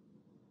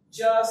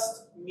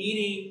just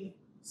meeting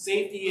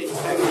safety and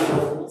integrity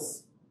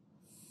levels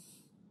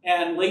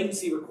and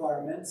latency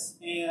requirements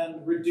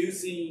and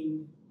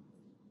mitigating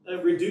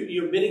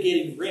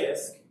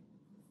risk.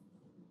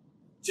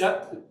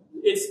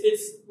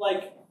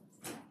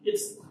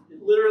 It's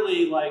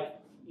literally like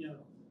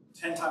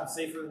 10 times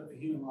safer than a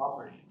human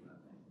operating.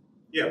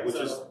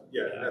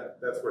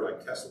 That's where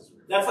like Tesla's.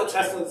 That's what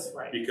Tesla's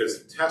right.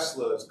 Because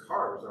Tesla's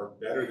cars are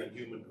better than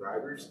human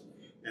drivers,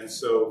 and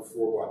so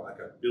for like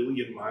 1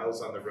 billion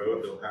miles on the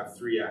road, they'll have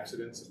 3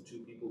 accidents and 2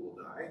 people will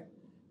die,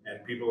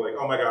 and people are like,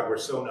 oh my God, we're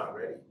so not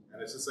ready.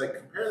 And it's just like,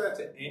 compare that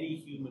to any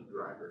human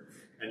driver,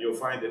 and you'll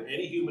find that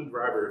any human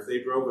driver, if they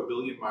drove 1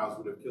 billion miles,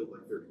 would have killed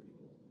like 30 people.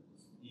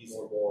 Easy.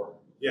 Or more.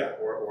 Yeah,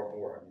 or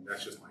more. I mean,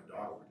 that's just my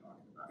dog we're talking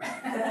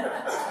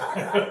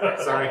about.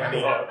 Sorry,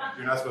 honey,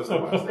 you're not supposed to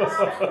watch this.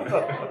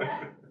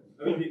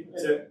 I mean,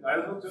 I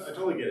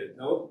totally get it.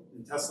 No,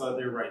 in Tesla,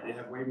 they're right. They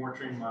have way more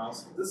training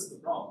miles. This is the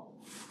problem.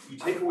 You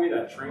take away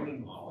that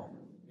training model,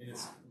 and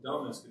it's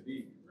dumb as could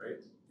be, right?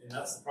 And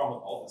that's the problem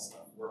with all this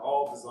stuff. We're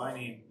all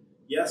designing.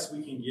 Yes,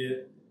 we can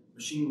get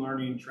machine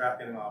learning,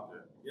 tracking an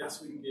object.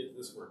 Yes, we can get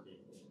this working.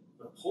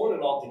 But pulling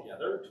it all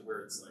together to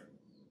where it's like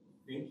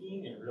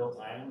thinking in real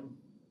time,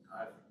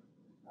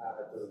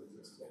 that doesn't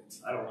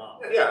exist. I don't know.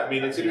 Yeah, I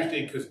mean, it's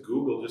interesting because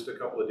Google just a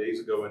couple of days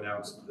ago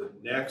announced the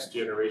next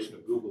generation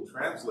of Google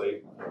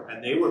Translate,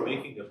 and they were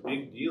making a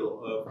big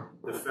deal of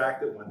the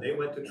fact that when they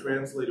went to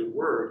translate a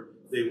word,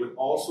 they would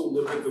also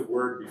look at the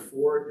word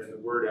before it and the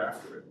word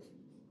after it.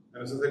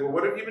 And it's like, well,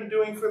 what have you been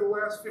doing for the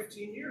last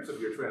 15 years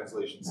of your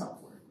translation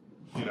software?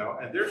 you know,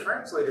 and their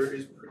translator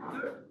is pretty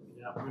good.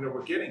 Yeah. You know,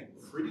 we're getting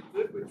pretty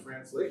good with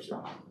translation.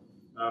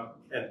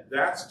 And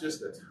that's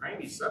just a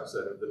tiny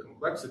subset of the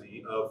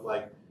complexity of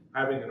like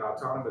having an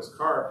autonomous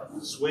car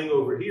swing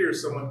over here,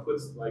 someone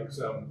puts like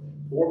some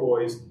poor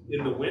boys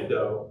in the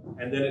window,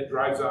 and then it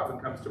drives off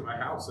and comes to my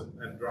house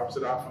and drops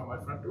it off on my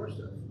front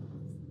doorstep.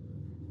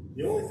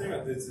 The only thing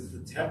is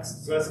the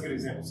text. So that's a good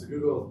example. So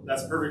Google,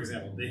 that's a perfect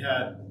example. They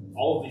had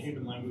all of the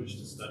human language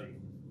to study,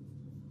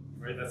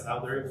 right? That's how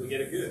they're able to get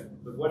it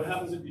good. But what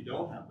happens if you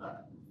don't have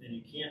that, and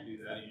you can't do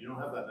that, and you don't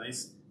have that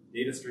nice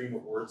data stream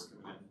of words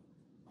coming in?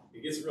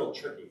 It gets real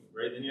tricky,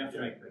 right? Then you have to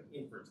make like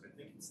inference. I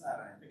think it's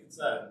that. I think it's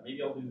that. And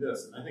maybe I'll do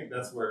this. And I think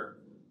that's where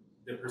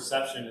the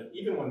perception,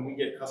 even when we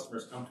get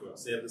customers come to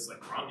us, they have this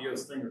like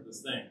grandiose thing with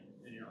this thing,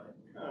 and you're like,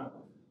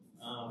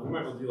 we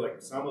might be able to do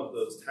like some of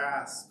those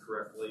tasks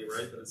correctly,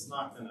 right? But it's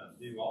not going to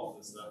do all of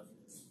this stuff.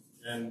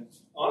 And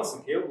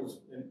honestly, Caleb was,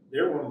 and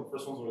they're one of the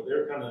first ones where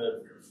they're kind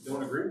of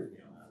don't agree with me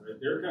on that, right?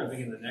 They're kind of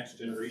thinking the next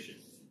generation.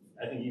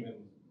 I think even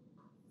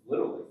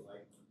literally,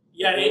 like,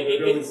 yeah,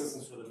 building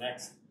systems for the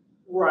next.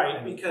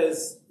 Right,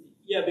 because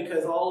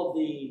all of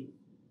the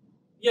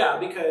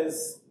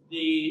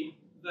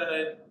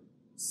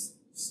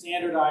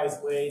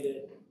standardized way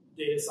that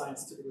data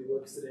science typically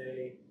works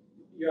today,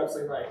 you're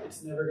absolutely right.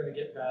 It's never going to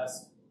get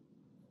past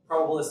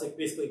probabilistic,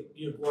 basically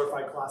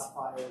glorified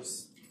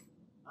classifiers,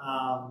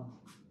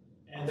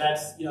 and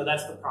that's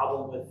the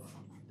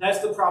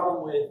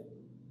problem with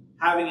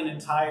having an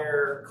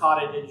entire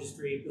cottage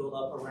industry built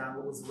up around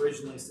what was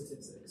originally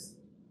statistics.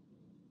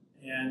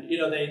 And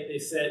they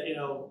said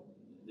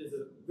there's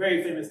a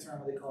very famous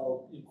term they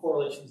call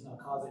correlation is not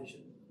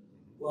causation.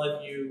 Well,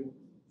 if you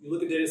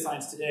look at data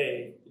science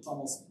today, it's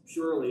almost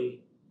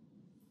purely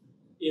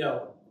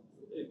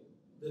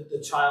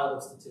the child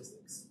of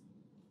statistics.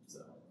 So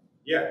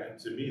yeah, and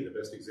to me the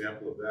best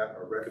example of that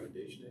are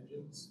recommendation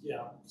engines.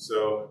 Yeah.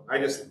 So I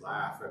just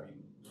laugh. I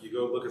mean, you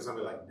go look at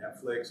something like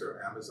Netflix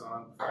or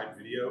Amazon Prime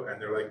Video,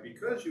 and they're like,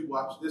 because you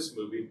watched this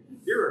movie,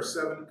 here are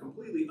 7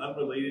 completely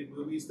unrelated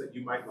movies that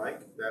you might like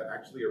that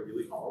actually are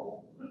really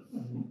horrible.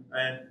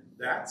 And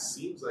that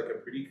seems like a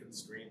pretty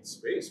constrained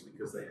space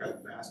because they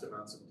have vast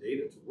amounts of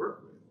data to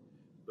work with.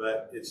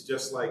 But it's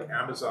just like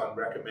Amazon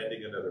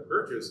recommending another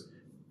purchase.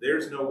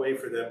 There's no way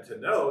for them to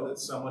know that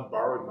someone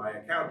borrowed my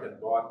account and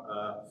bought,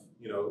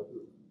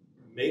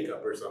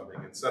 makeup or something,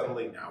 and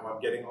suddenly now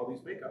I'm getting all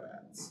these makeup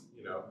ads.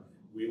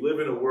 We live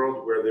in a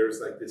world where there's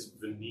like this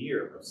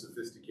veneer of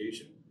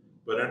sophistication,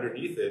 but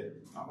underneath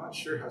it, I'm not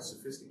sure how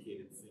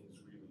sophisticated things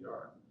really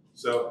are.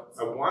 So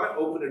I want to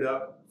open it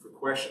up for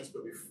questions,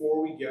 but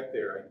before we get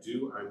there,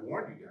 I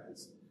warn you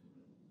guys.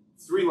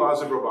 3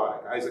 laws of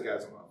robotics, Isaac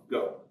Asimov,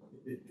 go.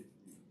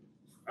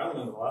 I don't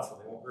know the last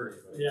one, they won't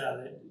hurt anybody. yeah,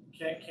 they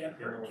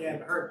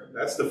can't hurt.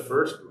 That's the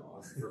first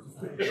law.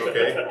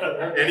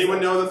 Okay.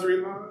 Anyone know the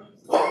 3 laws?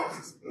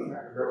 I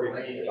remember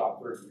reading it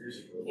about 30 years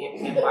ago.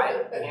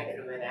 Can't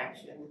do an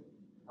action.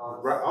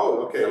 Right.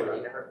 Oh, okay.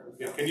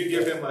 Can you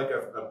give him like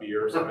a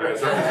beer or something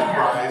as a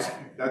surprise?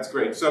 That's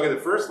great. So, okay, the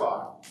first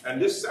law,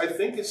 and this I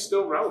think is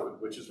still relevant,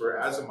 which is where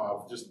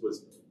Asimov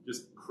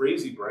was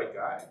crazy bright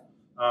guy.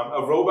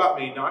 A robot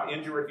may not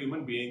injure a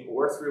human being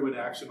or through an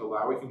action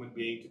allow a human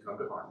being to come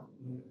to harm.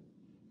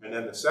 And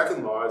then the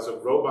second law is a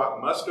robot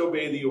must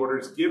obey the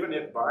orders given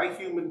it by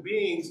human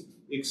beings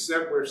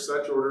except where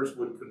such orders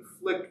would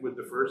conflict with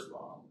the first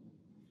law.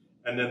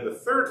 And then the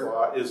third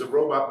law is a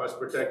robot must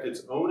protect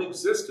its own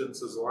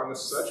existence as long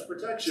as such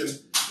protection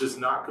does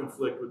not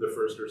conflict with the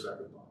first or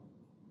second law.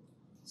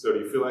 So do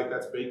you feel like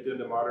that's baked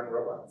into modern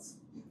robots?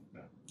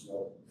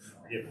 No.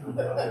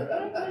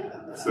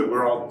 So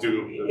we're all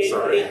doomed. I'm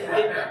sorry.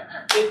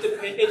 It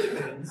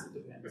depends.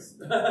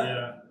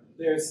 Yeah.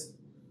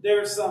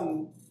 There are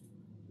some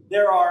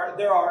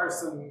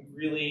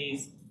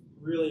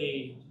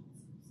really,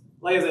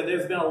 like I said,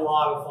 there's been a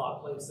lot of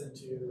thought placed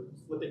into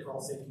what they call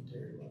safety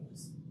integrity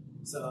laws.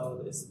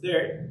 So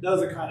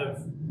those are kind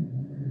of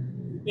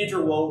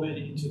interwoven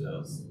into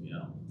those,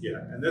 Yeah,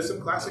 and there's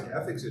some classic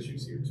ethics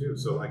issues here too.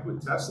 So like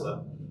with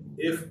Tesla,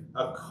 if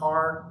a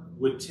car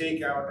would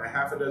take out a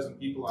half a dozen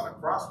people on a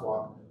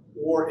crosswalk,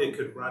 or it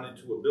could run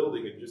into a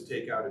building and just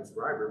take out its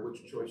driver,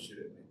 which choice should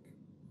it make?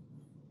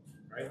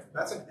 Right?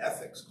 That's an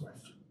ethics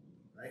question,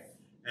 right?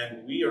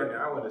 And we are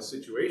now in a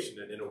situation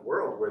and in a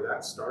world where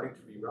that's starting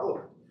to be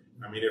relevant.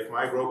 I mean, if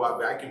my robot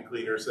vacuum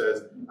cleaner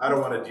says, I don't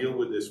want to deal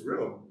with this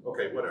room,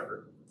 okay,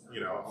 whatever.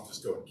 I'll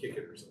just go and kick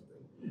it or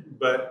something.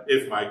 But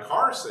if my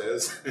car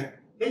says,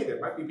 hey, there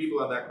might be people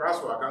on that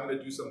crosswalk, I'm going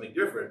to do something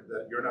different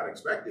that you're not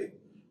expecting,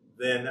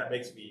 then that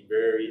makes me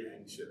very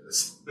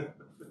anxious.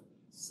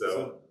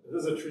 So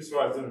this is a true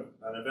story. I was in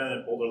an event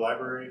at Boulder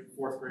Library,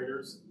 4th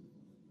graders.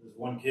 There's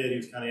one kid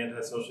who's kind of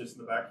antisocialist in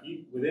the back.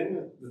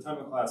 Within the time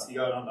of class, he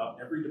got on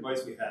every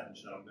device we had and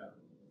shut them down.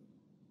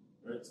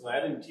 Right? So I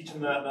didn't teach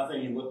him that,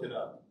 nothing. He looked it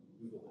up,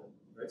 Googled it.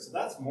 Right? So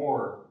that's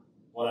more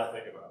what I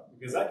think about.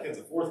 Because that kid's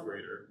a 4th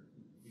grader.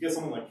 You get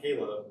someone like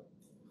Caleb,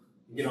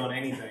 you get on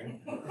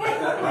anything. Right?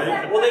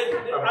 I'm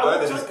glad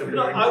this is comparing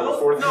to a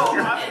 4th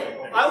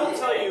grader. I will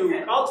tell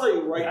you. I'll tell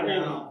you right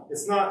now.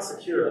 It's not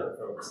secure,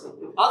 folks.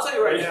 I'll tell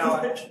you right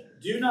now.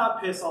 Do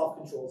not piss off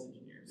controls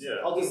engineers.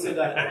 Yeah. I'll just say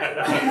that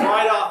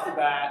right off the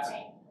bat.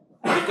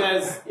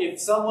 Because if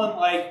someone,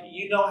 like,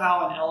 you know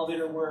how an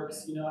elevator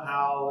works, you know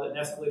how an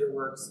escalator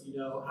works, you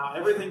know how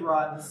everything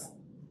runs,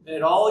 and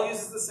it all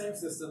uses the same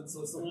system.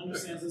 So if someone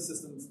understands the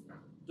systems,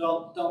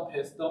 don't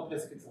piss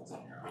controls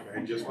engineer off.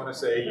 I just want to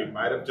say you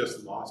might have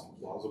just lost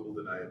plausible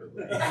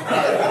deniability.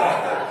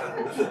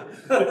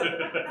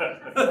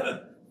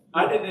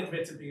 I didn't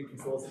admit to being a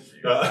controls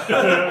engineer.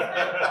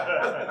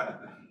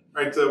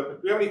 All right, so do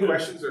you have any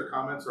questions or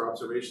comments or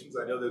observations?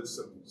 I know there's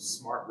some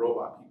smart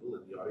robot people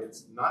in the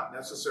audience, not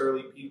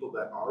necessarily people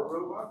that are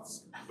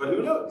robots, but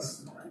who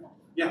knows? Right?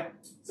 Yeah.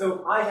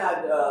 So I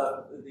had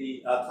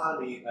the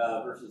autonomy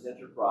versus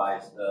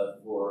enterprise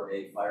for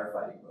a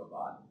firefighting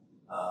robot.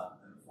 I'm a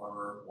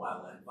former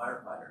wildland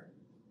firefighter.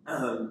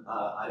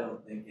 I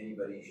don't think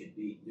anybody should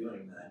be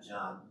doing that,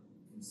 John,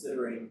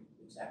 considering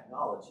the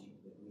technology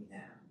that we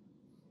have.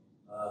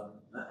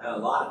 A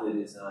lot of it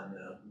is on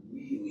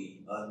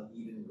really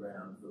uneven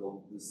ground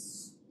for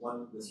this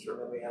trip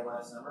that we had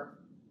last summer.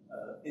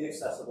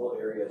 Inaccessible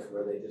areas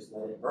where they just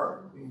let it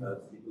burn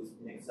because it was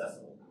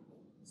inaccessible.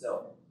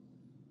 So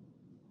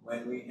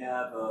when we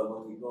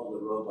build a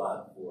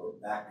robot for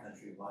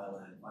backcountry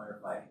wildland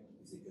firefighting,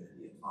 is it going to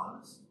be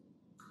autonomous?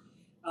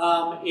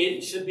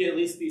 It should be at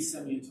least be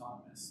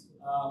semi-autonomous.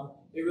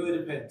 It really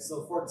depends.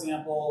 So, for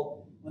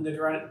example, when they're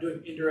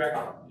doing indirect,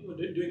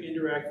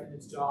 and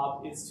its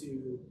job is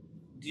to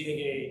dig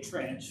a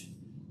trench,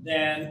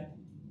 then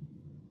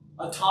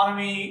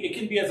autonomy, it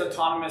can be as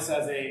autonomous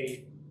as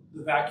the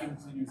vacuum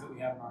cleaners that we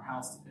have in our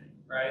house today,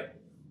 right?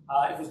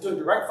 If it's doing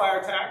direct fire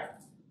attack,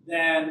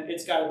 then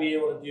it's got to be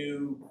able to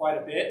do quite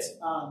a bit.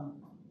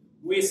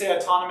 We say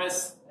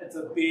autonomous, it's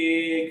a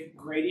big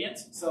gradient.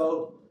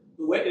 So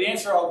the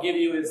answer I'll give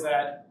you is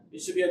that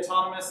it should be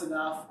autonomous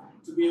enough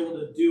to be able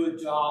to do a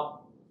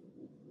job,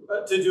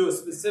 to do a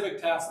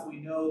specific task that we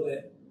know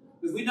that,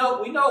 because we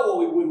know what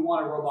we would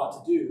want a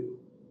robot to do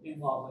in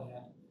log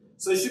land.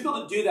 So it should be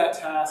able to do that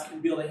task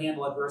and be able to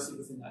handle adversity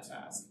within that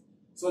task.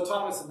 So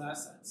autonomous in that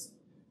sense.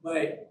 But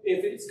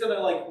if it's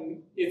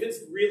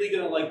really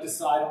gonna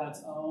decide on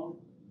its own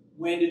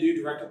when to do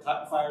direct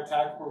fire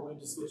attack or when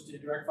to switch to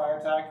indirect fire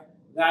attack,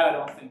 that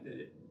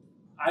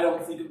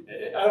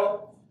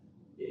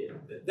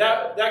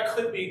that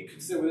could be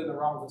considered within the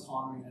realm of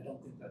autonomy, and I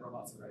don't think that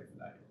robots are ready for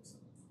that yet. So.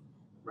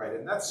 Right,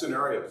 and that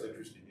scenario is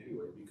interesting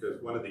anyway, because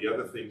one of the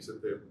other things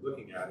that they're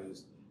looking at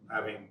is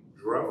having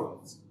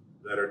drones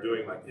that are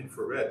doing like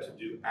infrared to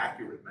do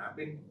accurate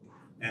mapping.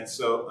 And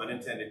so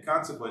unintended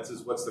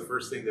consequences, what's the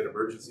first thing that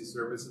emergency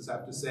services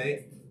have to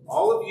say?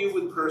 All of you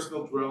with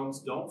personal drones,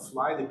 don't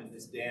fly them in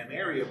this damn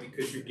area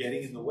because you're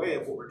getting in the way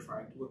of what we're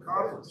trying to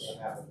accomplish.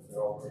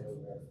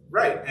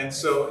 Right, and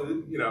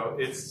so,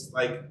 it's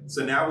like,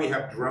 so now we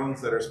have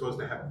drones that are supposed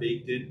to have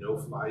baked in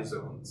no-fly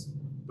zones,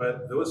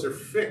 but those are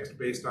fixed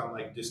based on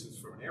like distance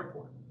from an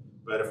airport.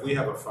 But if we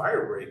have a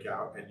fire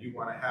breakout and you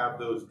want to have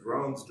those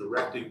drones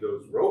directing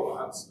those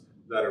robots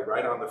that are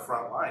right on the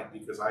front line,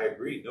 because I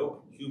agree,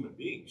 no human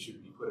being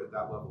should be put at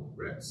that level of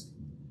risk,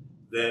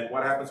 then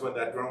what happens when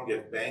that drone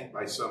gets banged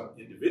by some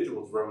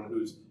individual drone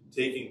who's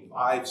taking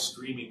live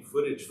streaming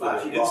footage for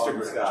their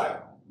Instagram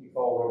channel? You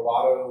call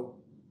Roboto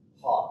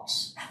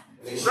hawks.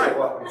 Right.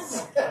 Right.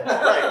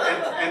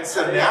 And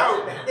so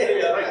now,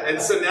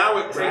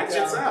 it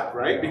ratchets up,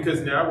 right?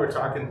 Because now we're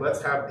talking,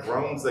 let's have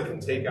drones that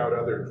can take out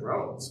other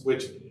drones,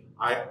 which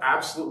I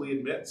absolutely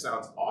admit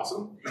sounds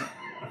awesome,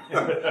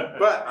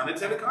 but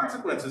unintended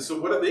consequences. So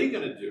what are they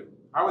going to do?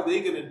 How are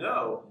they going to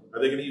know? Are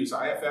they going to use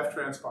IFF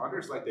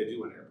transponders like they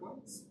do in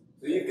airplanes?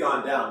 So you've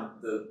gone down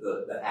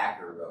the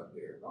hacker road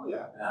here. Oh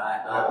yeah.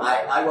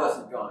 I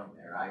wasn't going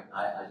there. I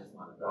just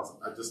wanted to. Well,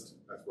 that's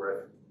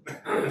where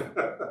I think.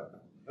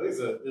 I think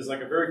there's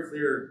like a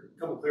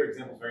couple clear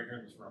examples right here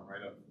in this room,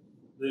 right?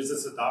 There's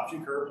this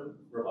adoption curve in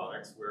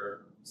robotics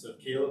where, so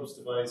Caleb's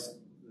device,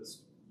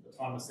 this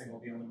autonomous thing will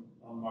be on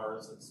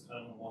Mars. It's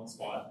kind of in one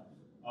spot.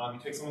 You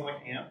take something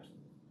like AMP.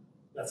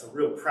 That's a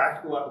real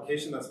practical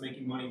application that's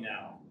making money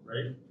now,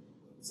 right?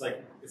 It's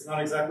like, it's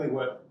not exactly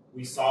what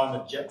we saw in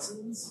the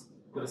Jetsons,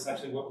 but it's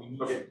actually what we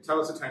need. Okay, tell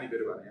us a tiny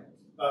bit about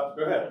AMP.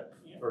 Go ahead.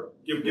 Or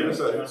give us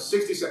a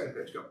 60-second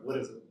pitch. Go. What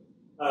is it?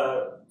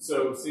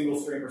 So single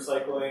stream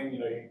recycling,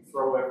 you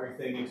throw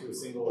everything into a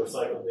single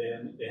recycle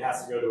bin. It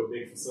has to go to a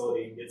big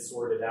facility and get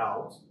sorted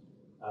out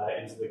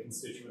into the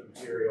constituent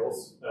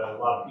materials. A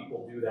lot of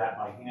people do that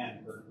by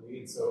hand currently,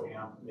 and so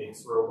AMP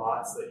makes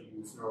robots that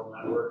use neural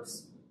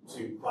networks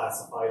to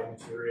classify the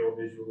material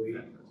visually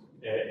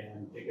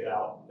and pick it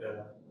out,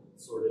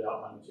 sort it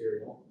out by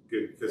material.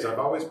 Good, because I've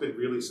always been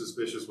really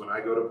suspicious when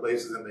I go to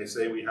places and they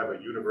say we have a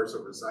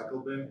universal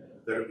recycle bin,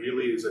 that it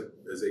really is a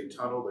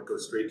tunnel that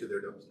goes straight to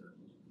their dumpster.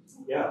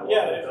 Yeah,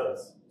 it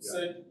does.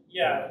 So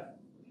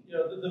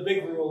the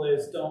big rule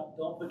is don't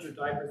put your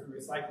diapers in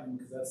recycling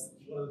because that's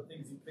one of the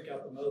things you pick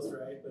out the most,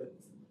 right? But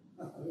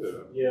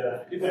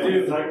yeah, people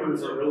do.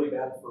 Diapers are really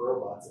bad for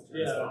robots. It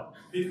turns out.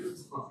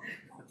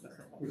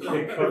 We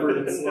get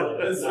covered in sludge.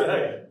 That's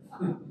right.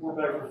 We're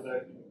back to the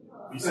vacuum.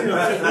 You see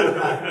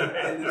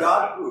And the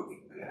dog poop.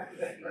 I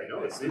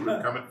know, it's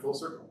we're coming full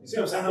circle. You see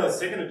what I'm saying? Though? It's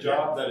taking a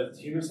job that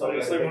humans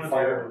obviously want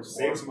to do,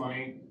 saves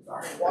money,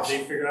 and they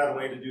figured out a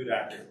way to do it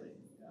accurately.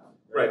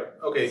 Right,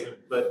 okay,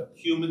 but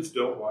humans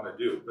don't want to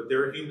do, but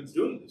there are humans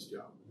doing this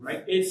job,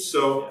 right?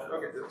 So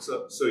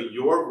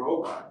your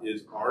robot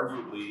is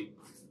arguably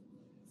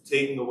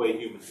taking away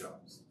human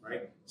jobs,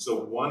 right? So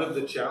one of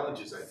the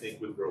challenges, I think,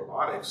 with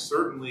robotics,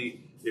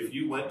 certainly if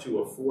you went to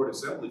a Ford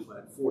assembly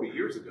plant 40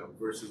 years ago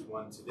versus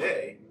one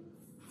today,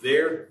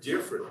 they're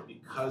different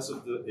because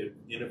of the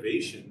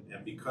innovation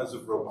and because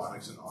of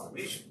robotics and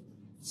automation.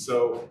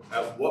 So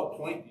at what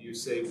point do you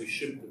say we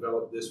shouldn't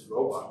develop this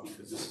robot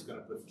because this is going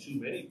to put too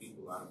many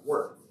people out of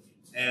work?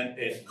 And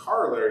a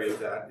corollary of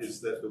that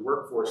is that the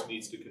workforce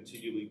needs to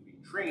continually be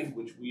trained,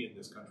 which we in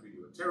this country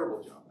do a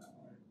terrible job at.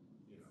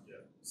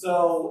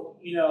 So,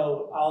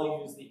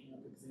 I'll use the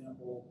AMP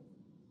example.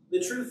 The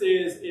truth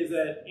is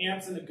that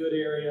AMP's in a good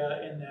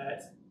area in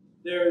that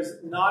there's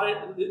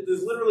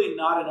literally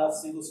not enough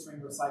single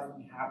stream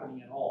recycling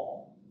happening at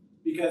all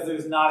because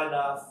there's not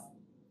enough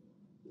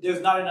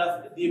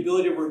the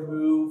ability to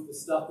remove the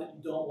stuff that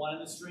you don't want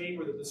in the stream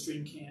or that the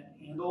stream can't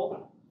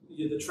handle.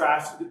 The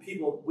trash, the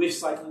people wish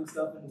cycling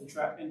stuff into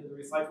the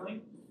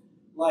recycling.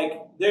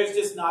 Like, there's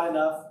just not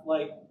enough.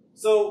 The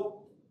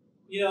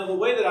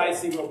way that I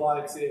see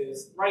robotics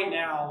is right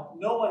now,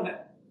 no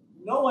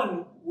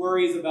one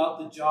worries about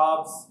the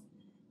jobs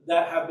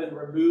that have been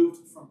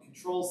removed from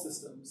control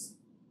systems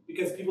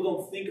because people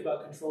don't think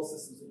about control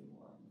systems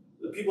anymore.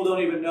 The people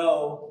don't even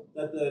know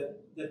that the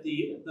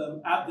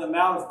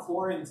amount of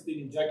chlorine that's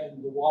being injected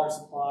into the water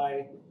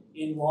supply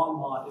in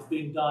Longmont is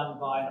being done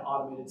by an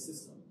automated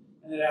system.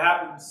 And that it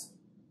happens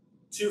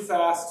too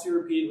fast, too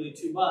repeatedly,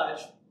 too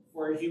much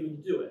for a human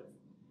to do it.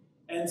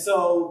 And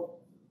so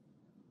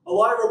a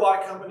lot of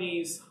robotic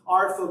companies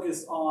are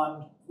focused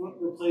on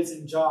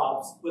replacing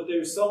jobs, but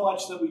there's so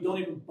much that we don't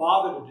even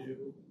bother to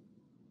do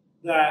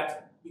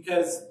that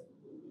because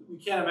we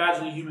can't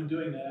imagine a human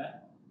doing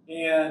that.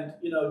 And,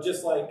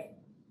 just like,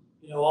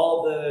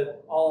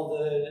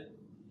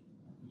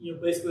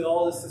 basically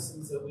all the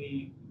systems that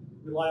we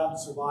rely on to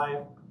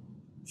survive,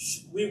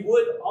 we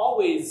would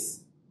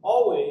always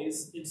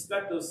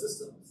inspect those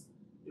systems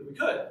if we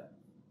could.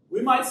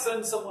 We might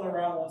send someone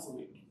around once a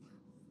week.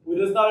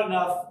 There's not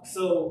enough.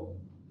 So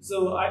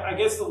I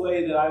guess the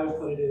way that I would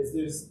put it is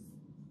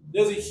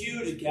there's a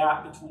huge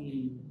gap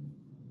between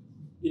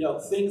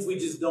things we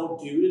just don't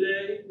do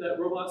today that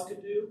robots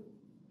could do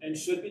and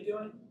should be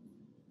doing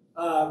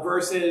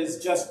versus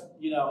just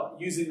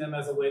using them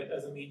as a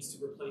means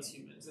to replace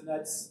humans. And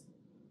I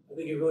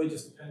think it really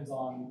just depends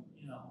on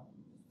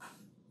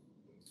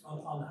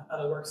on how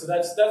that works. So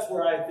that's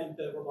where I think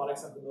that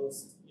robotics have the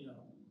most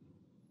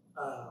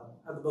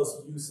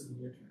use in the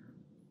near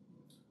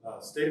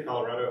term. State of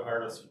Colorado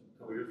hired us a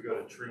couple years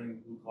ago to train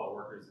blue-collar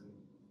workers in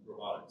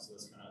robotics. So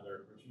that's kind of their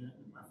approaching it.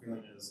 And my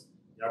feeling is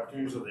the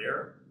opportunities are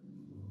there.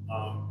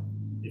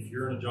 If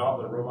you're in a job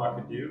that a robot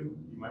could do,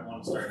 you might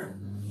want to start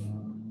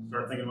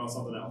thinking about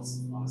something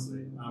else,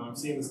 honestly. I'm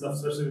seeing this stuff,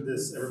 especially with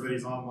this,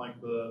 everybody's on like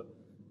the,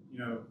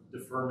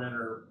 deferment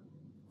or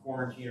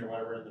quarantine or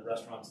whatever, and the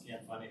restaurants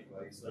can't find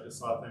anybody. So I just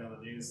saw a thing on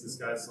the news. This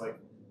guy's like,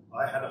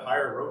 I had to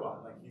hire a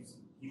robot. Like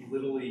he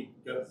literally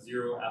got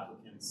 0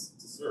 applicants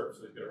to serve.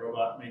 So he's got a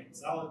robot making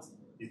salads.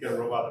 He's got a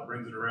robot that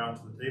brings it around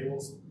to the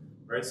tables,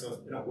 right? So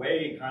in a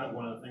way, kind of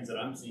one of the things that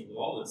I'm seeing with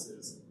all this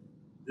is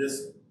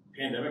this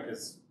pandemic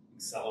is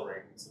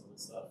accelerating some of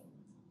this stuff,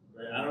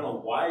 right? And I don't know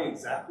why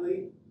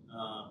exactly,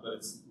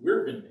 but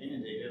we've been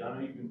inundated. I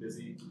know you've been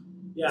busy.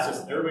 Yeah. It's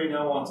just everybody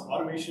now wants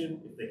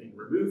automation. If they can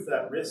remove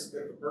that risk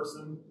of the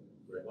person,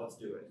 right, let's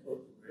do it.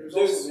 Well, there's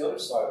also the other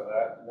side of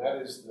that, and that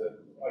is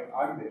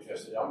I'm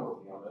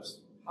working on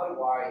this. How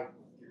do I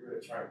get rid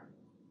of China?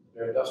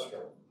 They're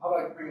industrial. How do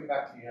I bring it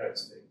back to the United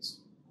States?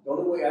 The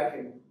only way I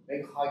can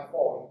make high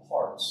quality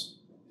parts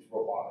is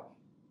robotic.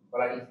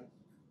 But I need them.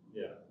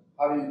 Yeah.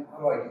 How do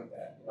I do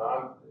that?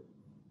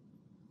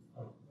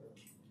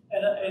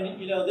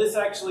 This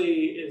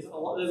actually is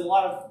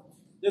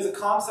there's a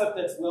concept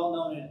that's well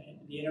known in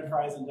the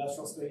enterprise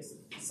industrial space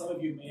that some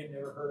of you may have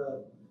never heard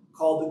of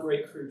called the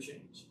Great Crew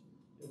Change.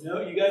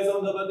 You guys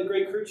don't know about the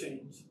Great Crew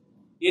Change.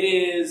 It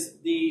is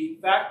the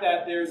fact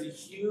that there's a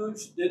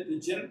huge, they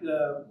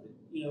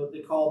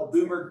call the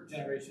boomer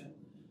generation.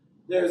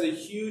 There's a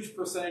huge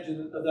percentage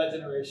of that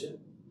generation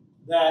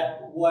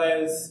that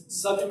was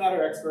subject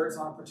matter experts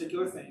on a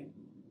particular thing,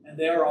 and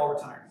they are all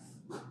retiring.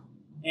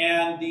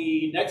 And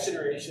the next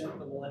generation,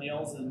 the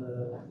millennials and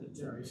the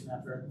generation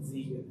after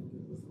Z, I think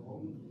it was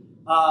called,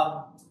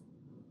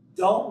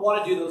 don't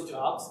want to do those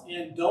jobs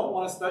and don't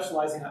want to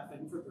specialize in that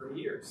thing for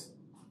 30 years.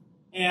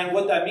 And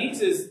what that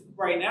means is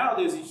right now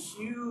there's a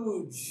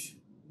huge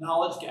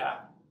knowledge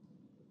gap,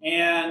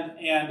 and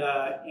in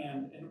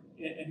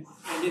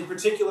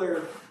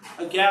particular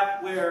a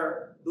gap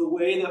where the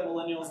way that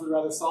millennials would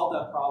rather solve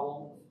that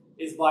problem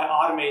is by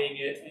automating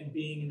it and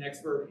being an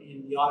expert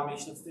in the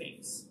automation of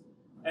things.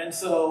 And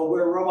so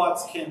where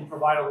robots can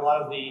provide a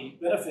lot of the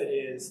benefit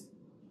is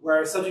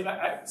where subject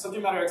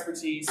matter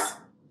expertise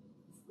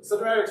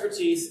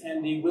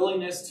and the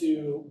willingness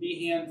to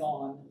be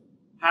hands-on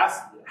has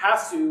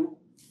to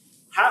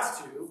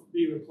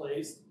be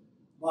replaced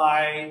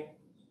by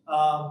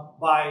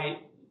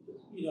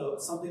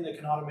something that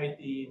can automate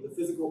the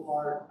physical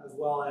part as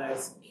well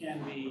as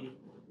can be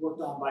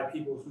worked on by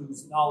people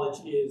whose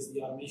knowledge is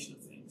the automation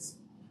of things.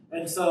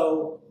 And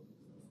so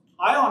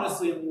I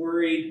honestly am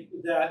worried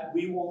that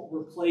we won't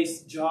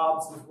replace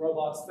jobs with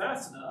robots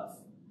fast enough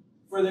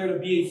for there to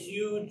be a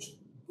huge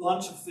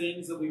bunch of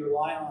things that we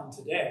rely on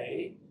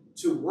today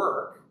to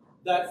work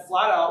that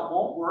flat out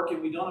won't work,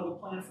 and we don't have a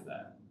plan for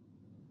that.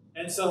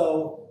 And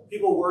so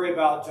people worry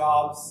about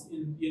jobs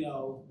in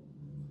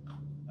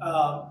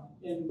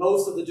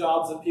most of the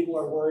jobs that people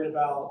are worried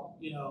about,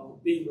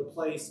 being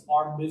replaced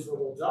are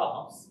miserable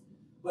jobs.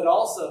 But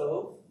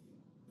also,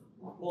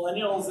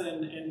 millennials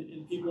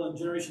and people in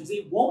Generation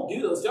Z won't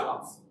do those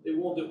jobs. They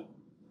won't do them.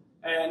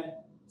 And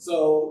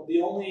so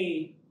the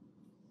only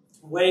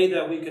way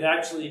that we could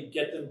actually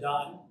get them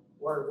done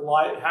or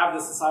have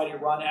the society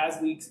run as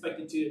we expect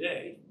it to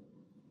today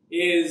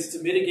is to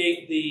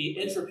mitigate the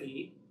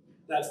entropy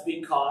that's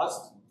being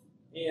caused.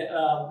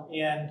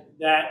 And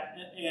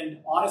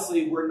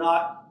honestly, we're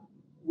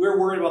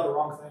worried about the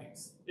wrong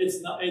things.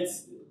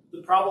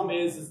 The problem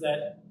is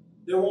that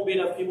there won't be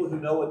enough people who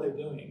know what they're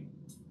doing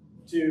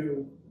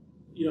to,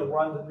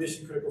 run the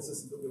mission critical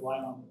systems that we rely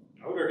on.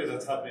 I wonder if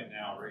that's happening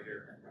now, right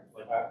here.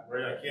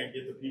 Right, I can't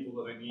get the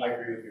people that I need. I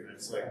agree with you.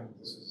 It's like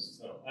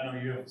so. I know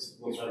you have a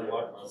little better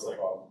luck. It's like,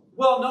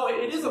 well, no,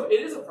 it is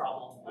a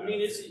problem. I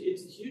mean, it's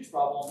a huge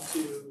problem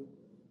to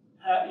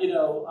have,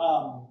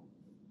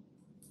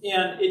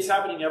 and it's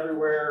happening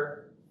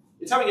everywhere.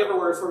 It's happening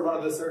everywhere, sort of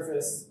under the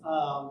surface.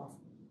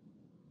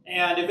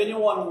 And if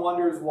anyone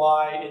wonders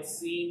why it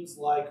seems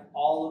like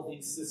all of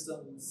these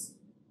systems,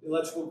 the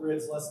electrical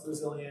grid's less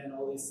resilient,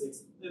 all these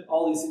things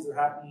are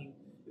happening.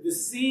 If it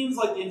seems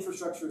like the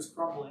infrastructure is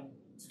crumbling,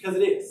 it's because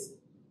it is,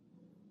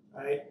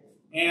 right?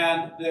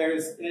 And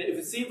if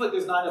it seems like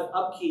there's not enough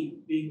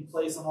upkeep being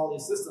placed on all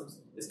these systems,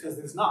 it's because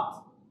there's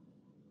not.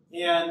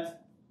 And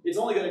it's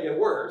only going to get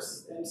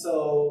worse. And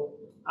so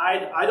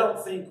I don't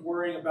think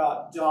worrying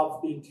about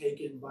jobs being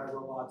taken by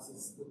robots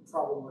is the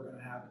problem we're going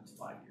to have in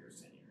 5 years,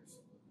 10 years.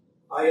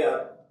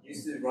 I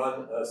used to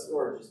run a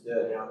store just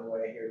down the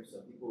way here.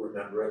 Some people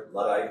remember it,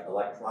 Luddite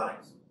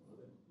Electronics.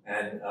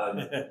 And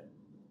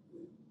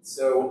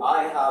so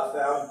I have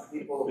found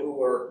people who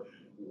were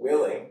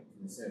willing,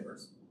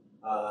 consumers,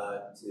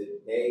 to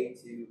pay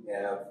to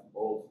have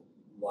old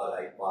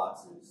Luddite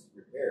boxes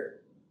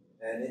repaired.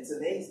 And it's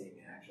amazing,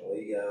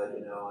 actually.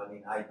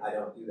 I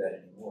don't do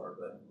that anymore,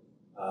 but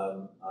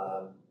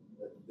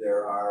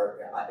there are,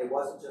 it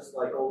wasn't just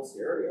like old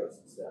stereos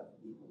and stuff.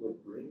 People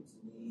would bring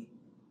to me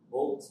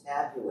old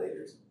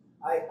tabulators.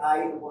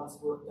 I once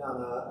worked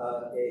on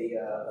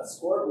a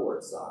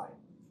scoreboard sign,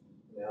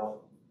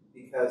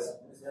 because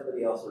there's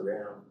nobody else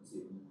around to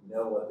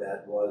know what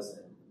that was.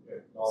 And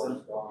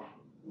Knowledge gone.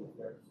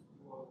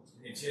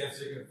 Any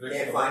chance you can fix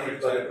can't find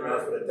anybody who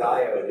knows what a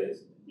diode is.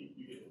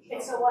 Okay,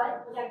 so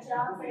what? We got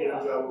John for you. Yeah,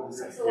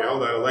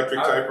 that electric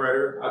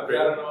typewriter. I've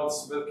got an old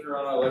Smith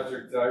Corona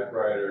electric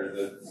typewriter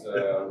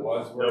that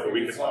was working. But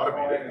we can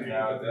automate it. And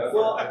now it doesn't.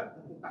 Well,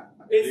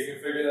 you can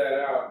figure that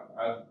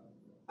out.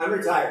 I'm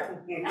retired.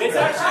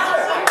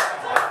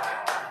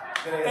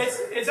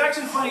 It's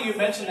actually funny you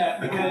mention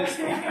that because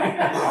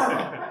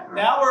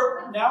now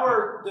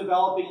we're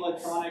developing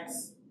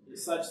electronics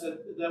such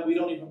that we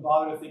don't even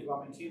bother to think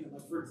about maintaining them.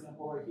 Like for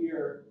example, right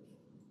here,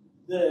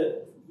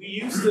 we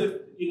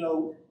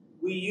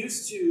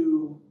used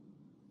to,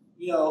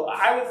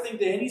 I would think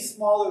that any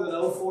smaller than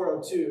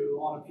 0402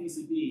 on a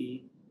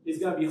PCB is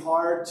going to be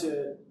hard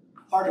to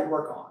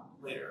work on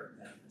later.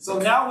 So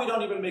now we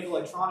don't even make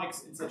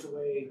electronics in such a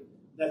way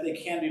that they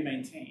can be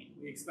maintained.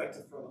 We expect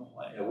to throw them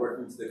away. Yeah,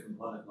 working to the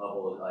component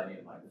level, I need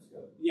a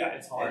microscope. Yeah,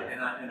 it's hard.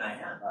 And I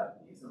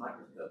use a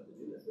microscope to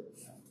do this.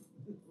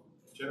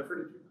 Jennifer,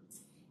 did you?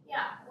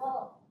 Yeah,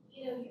 well,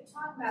 you're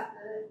talking about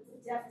the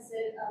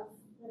deficit of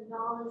the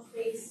knowledge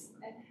base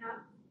and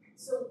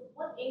so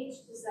what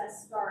age does that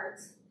start?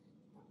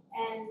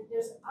 And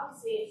there's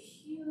obviously a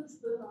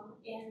huge boom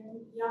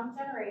in young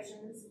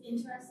generations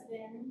interested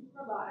in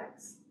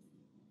robotics.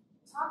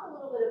 Talk a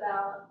little bit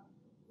about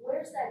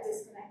where's that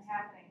disconnect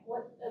happening?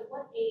 At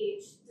what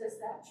age does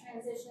that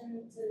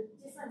transition to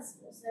different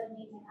skills that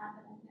need to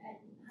happen? And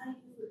how do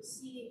you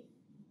see,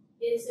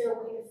 is there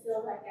a way to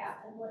fill that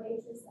gap? And what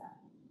age is that?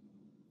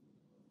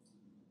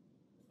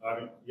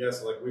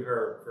 Yes, like we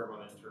hire a fair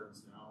amount of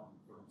interns now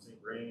from St.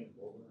 Rain,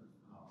 Boulder.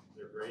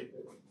 They're great.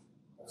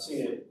 I've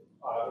seen it.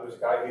 There's a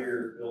guy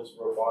here who builds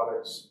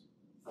robotics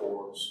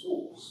for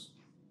schools.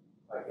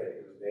 I can't think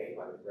of his name.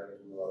 I've been running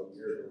him a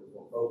year ago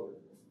before COVID.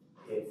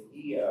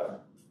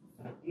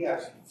 And he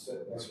actually said,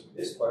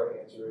 this part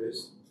answer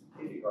is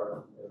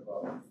kindergarten and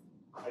above.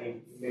 And he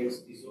makes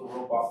these little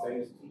robot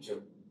things to teach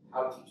them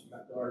how to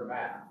learn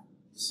math,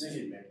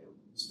 decision making,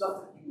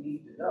 stuff that you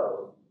need to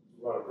know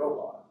to run a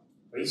robot.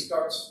 but he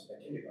starts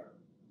at kindergarten.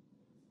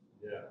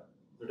 Yeah,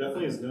 there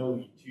definitely is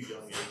no too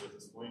young age at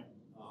this point.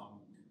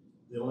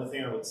 The only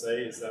thing I would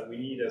say is that we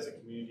need, as a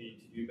community,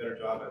 to do a better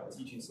job at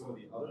teaching some of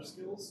the other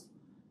skills.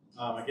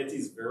 I get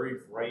these very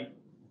bright,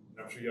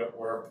 and I'm sure you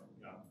are,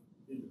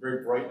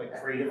 very bright,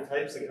 like creative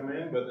types that come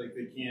in, but like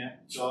they can't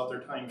fill out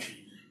their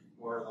timesheet,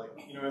 or like,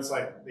 it's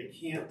like they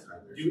can't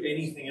do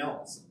anything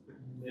else.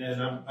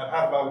 And I've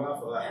had about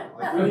enough of that.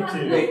 Like we need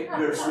to.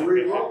 They're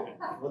cerebral.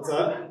 What's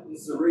that?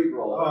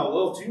 Cerebral. A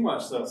little too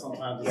much stuff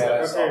sometimes. It's Yeah, like,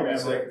 that's okay, all man,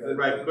 I'm like, saying.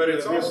 Right, but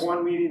it's we have also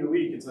one meeting a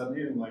week. It's at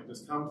noon. Like,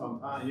 just come on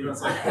time.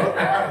 It's like, what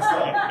that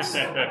kind of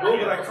stuff. Well,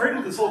 but I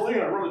created this whole thing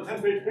and I wrote a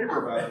 10-page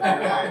paper about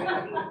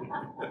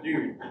it.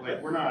 Dude,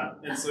 like, we're not.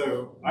 And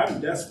so I'm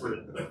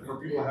desperate for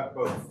people to have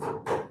both,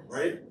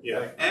 right? yeah,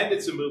 Like, and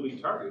it's a moving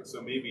target.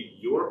 So maybe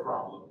your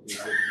problem is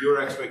that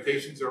your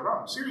expectations are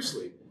wrong.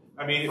 Seriously.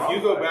 I mean, if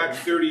you go back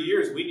 30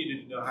 years, we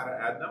needed to know how to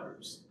add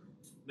numbers.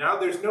 Now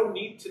there's no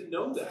need to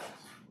know that.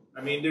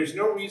 I mean, there's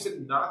no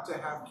reason not to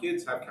have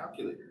kids have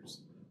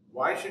calculators.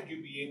 Why should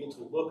you be able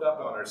to look up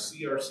on our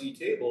CRC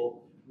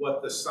table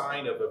what the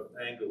sine of an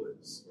angle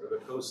is, or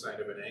the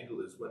cosine of an angle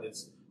is, when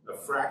it's a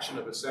fraction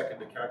of a second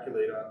to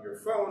calculate on your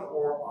phone,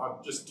 or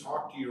just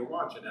talk to your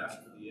watch and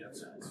ask for the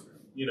answer?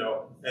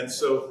 And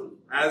so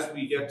as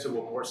we get to a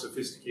more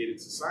sophisticated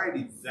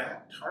society,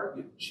 that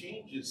target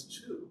changes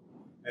too.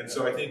 And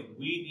so I think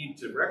we need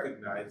to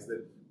recognize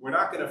that we're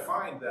not going to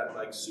find that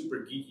like super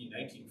geeky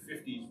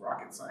 1950s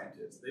rocket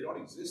scientists. They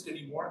don't exist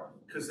anymore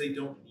because they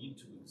don't need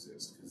to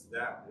exist, because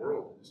that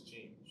world has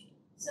changed.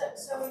 So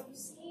are you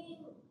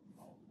seeing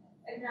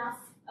enough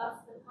of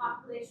the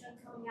population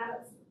coming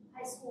out of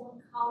high school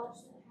and college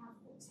that have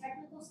the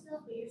technical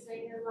skills, but you're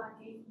saying they're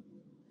lacking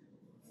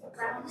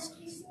grounded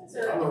pieces?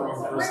 I'm the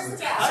wrong Where's person. the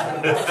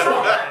gap?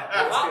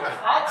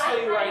 I'll tell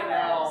you right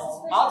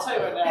now,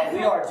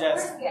 we are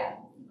just,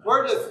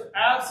 we're just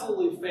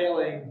absolutely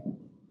failing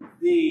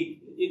the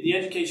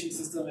education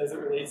system as it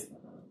relates,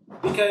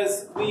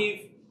 because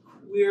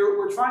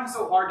we're trying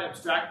so hard to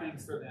abstract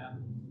things for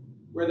them,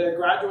 where they're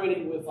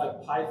graduating with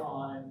like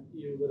Python,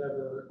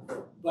 whatever,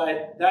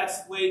 but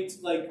that's way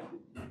like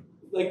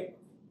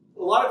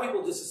a lot of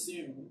people just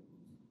assume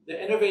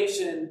that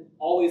innovation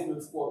always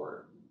moves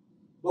forward,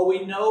 but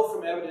we know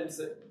from evidence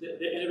that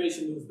the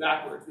innovation moves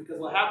backwards, because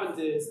what happens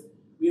is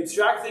we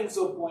abstract things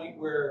to a point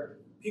where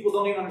people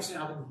don't even understand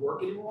how things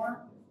work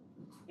anymore.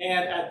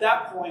 And at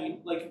that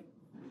point, like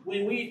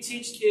when we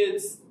teach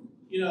kids,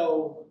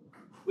 when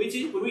we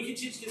can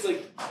teach kids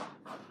like,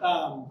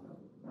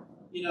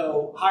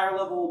 higher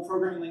level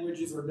programming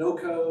languages or no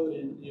code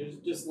and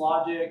just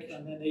logic,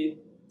 and then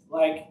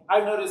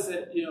I've noticed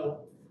that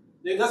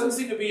there doesn't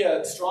seem to be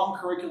a strong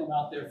curriculum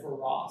out there for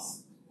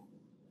ROS.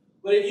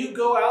 But if you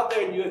go out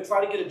there and you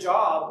try to get a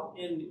job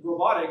in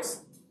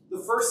robotics, the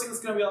first thing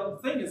that's going to be on the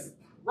thing is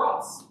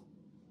ROS.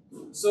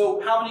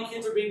 So how many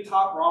kids are being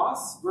taught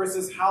ROS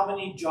versus how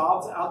many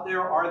jobs out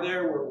there are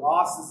there where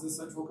ROS is the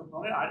central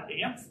component? I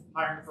am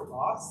hiring for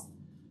ROS,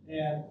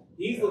 and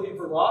he's looking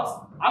for ROS.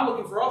 I'm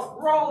looking for ROS.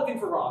 We're all looking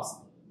for ROS.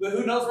 But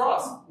who knows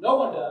ROS? No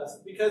one does,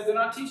 because they're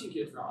not teaching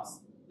kids ROS.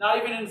 Not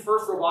even in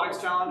First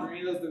Robotics Challenge or any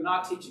of those, they're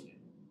not teaching it.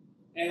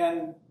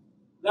 And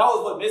that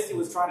was what Misty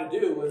was trying to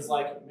do, was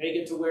like make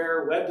it to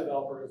where web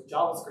developers,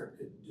 JavaScript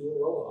could do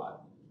a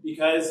robot,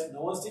 because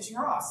no one's teaching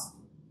ROS.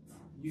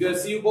 You go to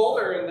CU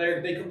Boulder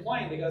and they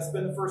complain. They got to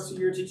spend the first 2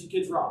 years teaching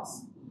kids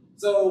ROS.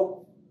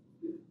 So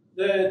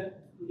it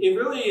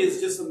really is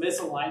just a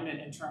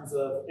misalignment in terms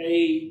of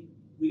A,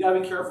 we got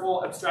to be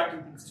careful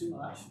abstracting things too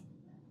much.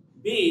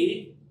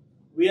 B,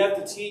 we have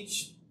to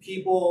teach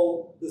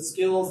people the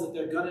skills that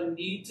they're going to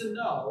need to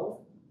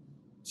know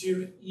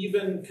to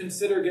even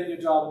consider getting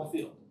a job in the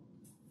field.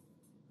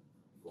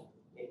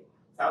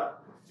 So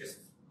just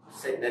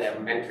sitting at a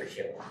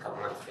mentorship a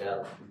couple months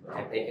ago,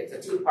 I think it's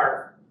a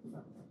two-part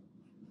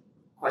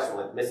question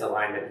with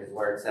misalignment is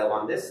word. So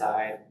on this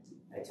side,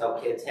 I tell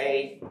kids,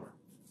 hey,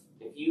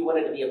 if you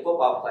wanted to be a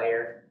football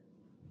player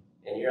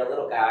and you're a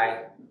little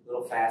guy,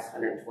 little fast,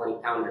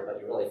 120-pounder,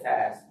 but you're really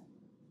fast,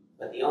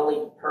 but the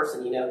only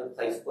person you know who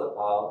plays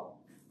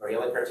football, or the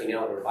only person you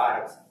know in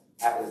robotics,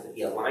 happens to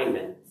be a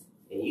lineman,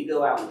 and you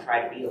go out and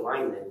try to be a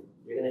lineman,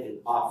 you're going to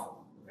do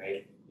awful,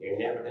 right? You're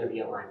never going to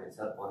be a lineman.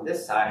 So on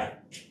this side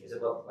is a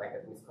book, like I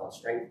think it's called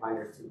Strength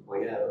Finders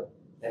 2.0,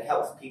 that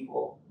helps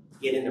people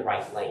get in the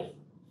right lane.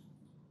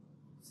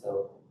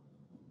 So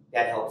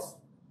that helps.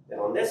 Then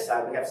on this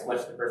side, we have so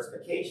much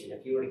diversification.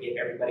 If you were to give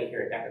everybody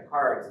here a deck of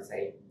cards and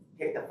say,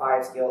 pick the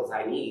 5 skills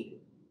I need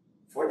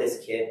for this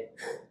kid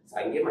so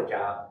I can get my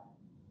job,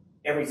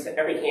 every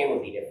hand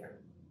would be different,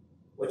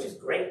 which is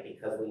great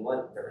because we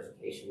want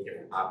diversification,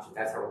 different options.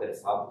 That's how we're going to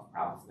solve these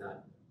problems,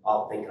 not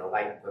all thinking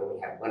alike when we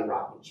have one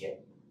rocket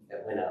ship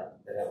that went up,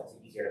 that it's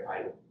easier to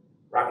find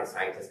rocket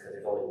scientists because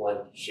there's only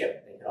one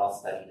ship. They could all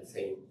study the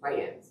same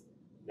plans.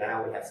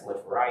 Now we have so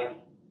much variety.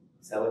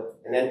 So,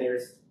 and then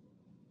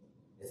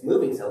it's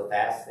moving so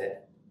fast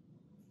that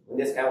when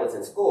this guy was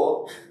in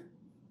school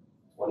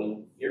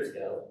 20 years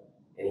ago,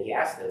 and he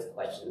asked those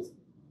questions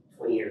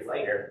 20 years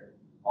later,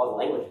 all the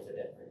languages are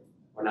different.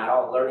 we're not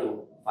all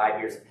learning 5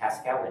 years of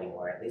Pascal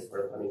anymore. At least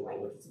we're learning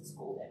languages in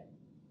school that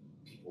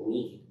people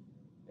need.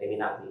 Maybe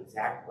not the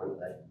exact one,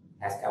 but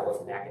Pascal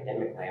was an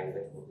academic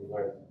language where we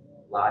learned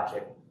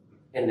logic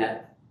and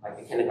that, like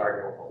the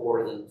kindergartner,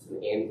 or loops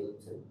and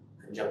loops and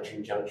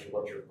conjunction, junction,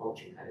 what's your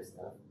function kind of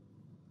stuff.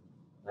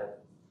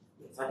 But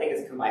so I think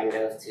it's combining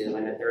those two.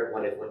 And the third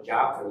one is what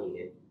jobs are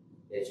needed.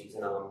 Is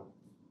using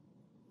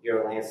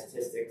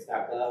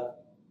Eurolandstatistics.gov,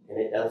 and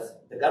it does.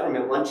 The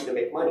government wants you to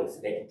make money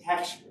so they can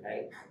tax you,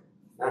 right?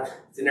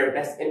 It's in their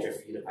best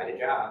interest for you to find a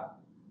job.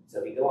 So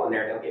if you go on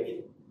there, they'll give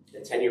you the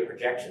 10-year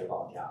projection of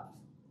all jobs.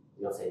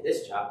 And they'll say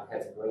this job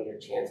has a greater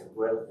chance of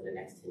growth in the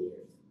next 10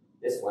 years.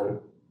 This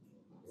one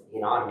is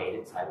being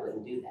automated, so I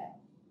wouldn't do that.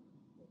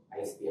 I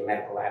used to be a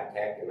medical lab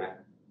tech, and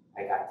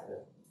I got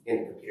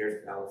into computers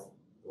because I was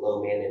the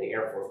low man in the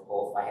Air Force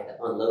Pole, so I had to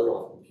unload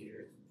all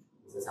computers.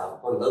 Since I was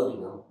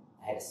unloading them,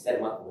 I had to set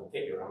them up and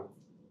configure them.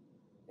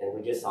 And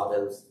we just saw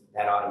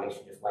that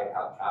automation just wipe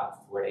out jobs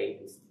to where they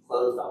even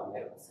closed all the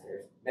medical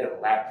centers, medical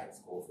lab tech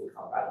schools in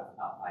Colorado for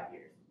about 5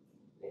 years.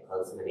 They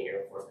closed them in the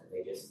Air Force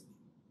because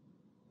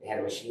they had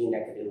a machine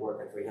that could do the work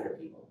of 300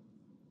 people.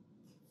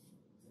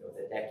 So it was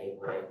a decade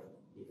where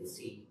you can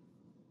see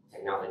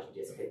technology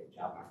just hit the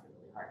job market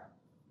really hard.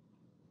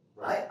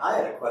 I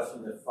had a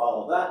question to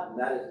follow that, and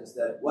that is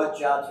that what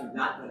jobs are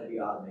not going to be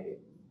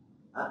automated?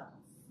 Huh?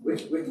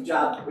 Which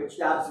jobs do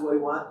we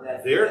want?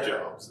 Their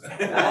jobs.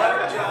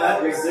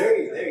 There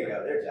you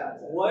go. Their jobs.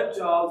 What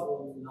jobs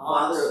will not?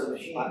 Father of the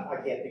machine. I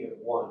can't think of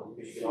one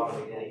because you can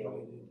automate any of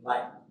them.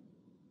 Like.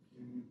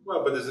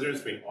 Well, but there's a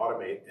difference between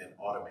automate and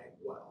automate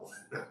well.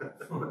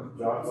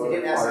 You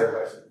didn't ask that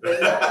question.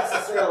 But not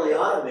necessarily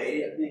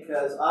automated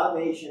because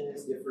automation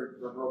is different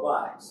from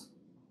robotics.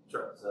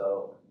 Sure.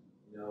 So,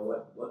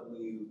 what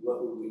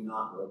would we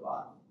not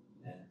robot?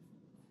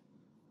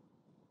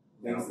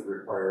 Things that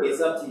require. It's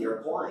up to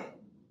your client.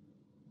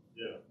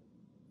 Yeah.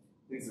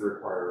 Things that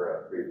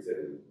require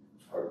creativity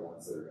are the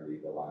ones that are going to be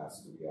the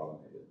last to be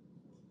automated.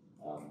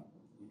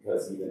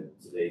 Because even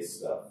today's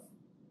stuff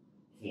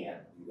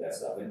can't do that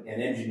stuff. And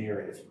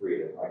engineering is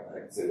creative. I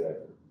consider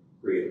that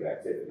creative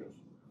activity.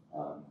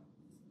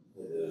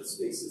 The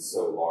space is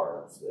so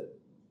large that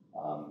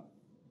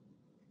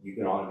you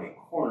can automate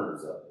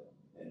corners of it.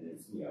 And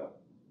there's,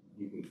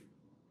 you can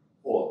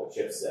pull up a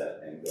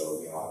chipset and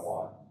go, I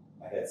want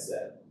a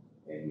headset.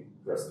 And you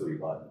press 3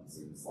 buttons,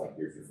 and it's like,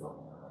 here's your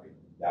firmware, right?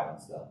 That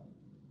one's done.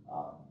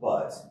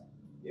 But,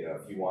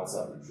 if you want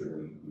something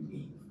truly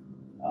unique,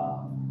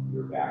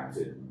 you're back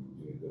to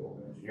doing good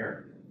old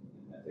engineering,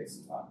 and that takes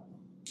some time.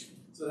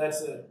 So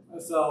that's it.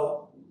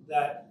 So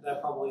that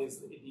probably is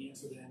the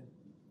answer then.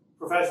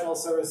 Professional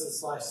services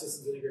 /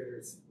 systems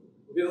integrators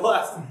will be the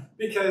last,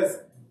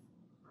 because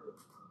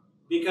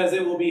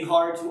it will be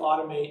hard to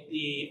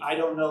automate I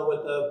don't know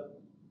what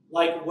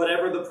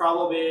whatever the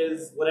problem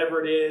is,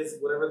 whatever it is,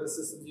 whatever the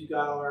systems you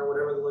got are,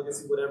 whatever the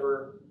legacy,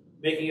 whatever,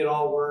 making it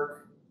all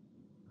work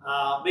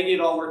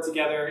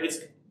together.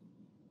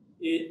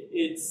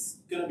 It's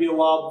going to be a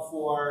while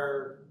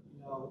before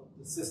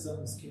the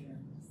systems can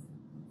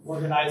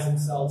organize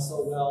themselves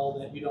so well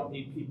that you don't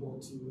need people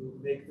to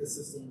make the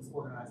systems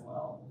organize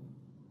well.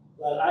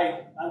 But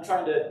I'm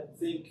trying to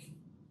think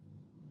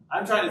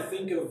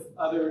of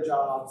other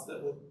jobs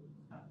that would.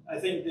 I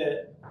think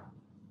that.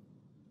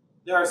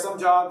 There are some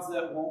jobs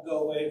that won't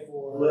go away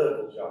for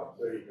political jobs.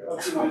 There you go.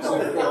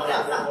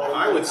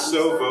 I would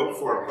so vote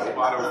for a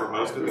robot over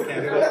most of the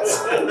candidates.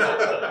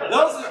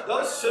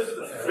 those shift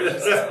the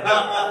fence.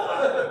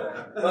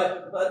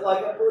 but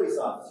like a police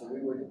officer, we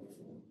wouldn't.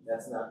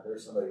 That's not.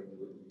 There's somebody who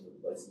would be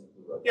replacing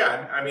the robot.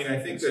 Yeah, I mean, I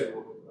think that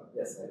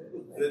yes,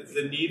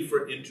 the need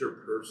for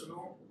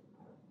interpersonal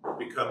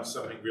becomes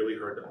something really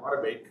hard to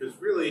automate because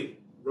really.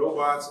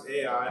 Robots,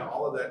 AI,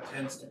 all of that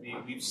tends to be,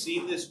 we've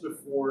seen this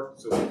before,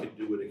 so we can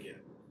do it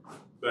again.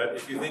 But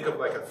if you think of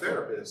like a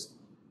therapist,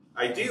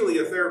 ideally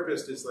a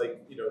therapist is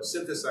like,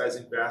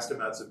 synthesizing vast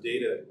amounts of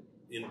data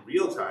in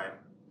real time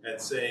and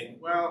saying,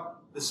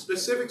 well, the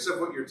specifics of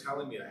what you're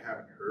telling me I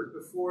haven't heard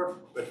before,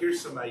 but here's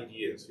some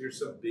ideas, here's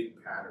some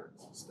big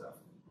patterns and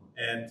stuff.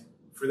 And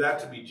for that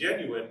to be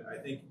genuine, I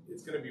think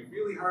it's going to be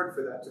really hard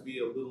for that to be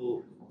a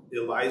little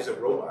Eliza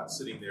robot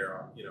sitting there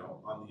on the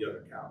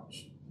other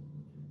couch.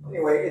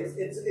 Anyway,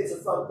 it's a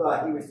fun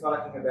thought. He was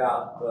talking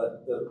about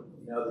the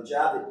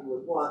job that you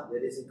would want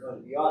that isn't going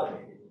to be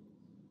automated.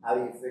 How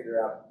do you figure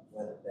out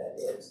when that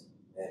is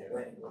and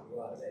when it will be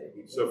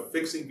automated? So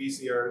fixing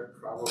VCR,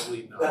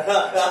 probably not.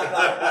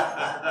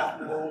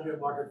 There won't be a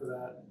market for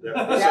that.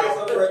 Yeah. The guys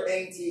over at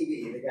Main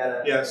TV, they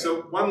got Yeah.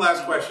 So one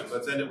last question.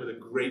 Let's end it with a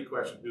great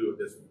question.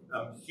 This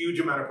huge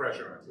amount of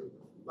pressure on you.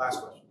 Last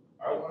question.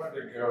 I wanted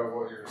to go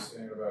what you were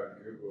saying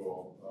about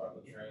Google on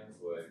the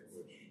Translate,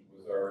 which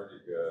was already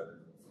good.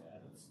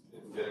 It's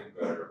getting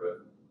better, but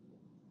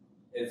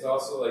it's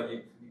also like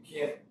you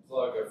can't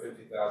plug a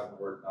 50,000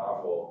 word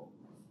novel,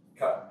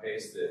 cut and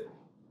paste it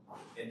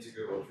into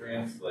Google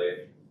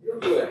Translate. You'll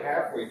do a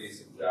halfway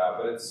decent job,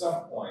 but at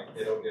some point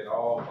it'll get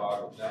all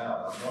boggled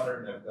down. I'm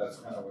wondering if that's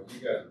kind of what you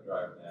guys are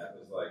driving at,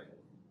 is like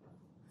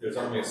there's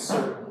only a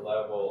certain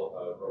level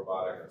of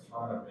robotic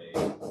autonomy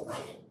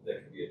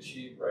that can be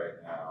achieved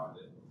right now.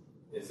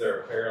 Is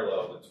there a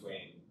parallel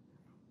between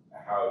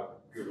how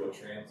Google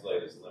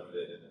Translate is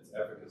limited in its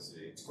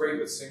efficacy? It's great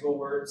with single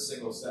words,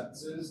 single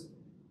sentences,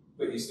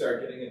 but you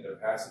start getting into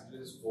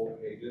passages, full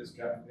pages,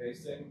 cut and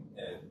pasting,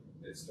 and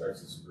it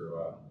starts to screw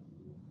up.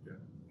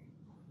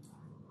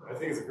 I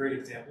think it's a great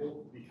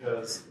example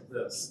because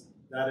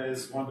that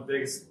is one of the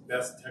biggest,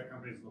 best tech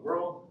companies in the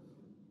world,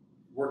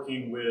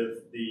 working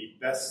with the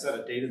best set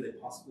of data they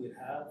possibly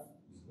have,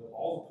 with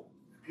all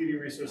the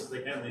computing resources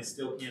they can, they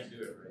still can't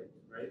do it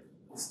right?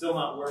 It's still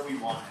not where we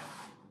want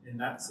it.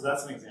 And so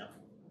that's an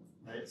example,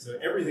 right? So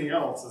everything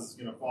else is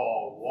going to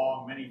fall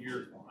long, many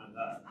years behind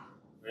that,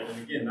 right?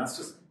 And again, that's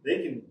just,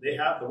 they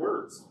have the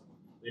words.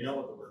 They know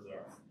what the words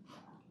are.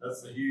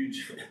 That's the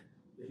huge thing.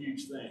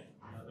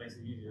 That makes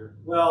it easier.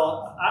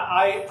 Well,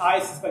 I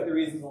suspect the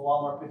reason is a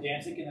lot more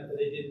pedantic in that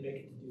they didn't make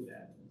it to do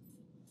that.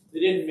 They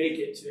didn't make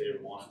it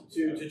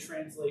to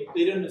translate.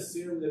 They didn't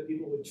assume that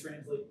people would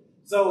translate.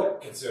 So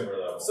consumer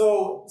level.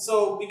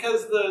 So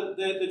because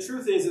the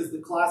truth is the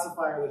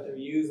classifier that they're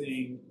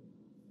using,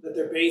 that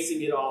they're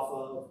basing it off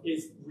of,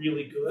 is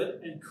really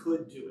good and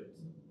could do it.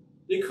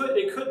 They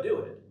could do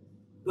it,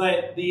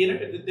 but they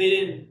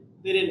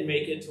didn't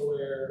make it to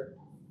where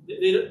they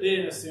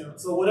didn't assume.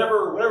 So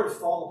whatever's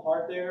falling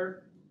apart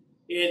there,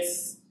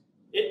 it's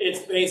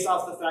based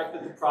off the fact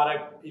that the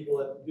product people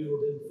at Google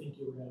didn't think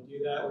you were going to do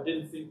that, or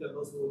didn't think that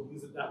most people would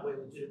use it that way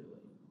legitimately.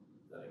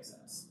 If that makes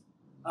sense.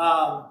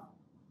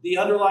 The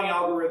underlying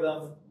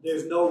algorithm,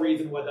 there's no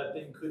reason why that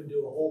thing couldn't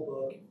do a whole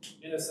book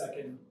in a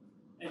second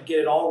and get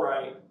it all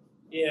right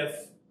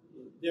if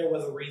there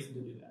was a reason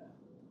to do that.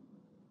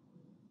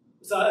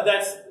 So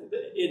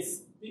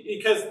it's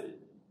because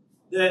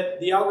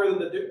the algorithm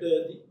that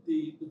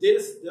the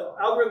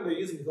algorithm they're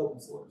using is open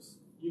source.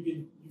 You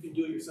can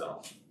do it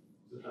yourself.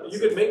 You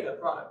could make that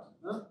product.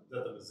 Huh? Is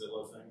that the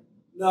Mozilla thing?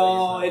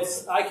 No, I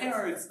can't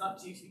remember. It's not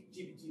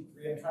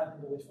GPT-3. I'm trying to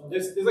think of which one.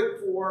 There's like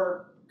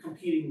 4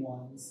 competing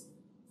ones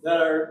that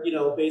are,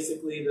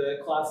 basically the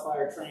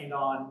classifier trained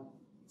on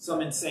some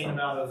insane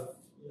amount of,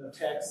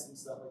 text and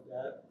stuff like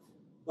that.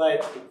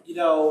 But,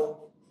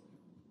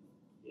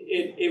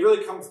 it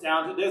really comes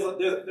down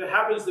to, there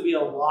happens to be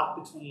a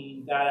lot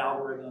between that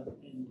algorithm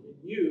and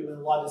you, and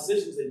a lot of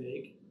decisions they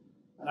make.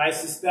 And I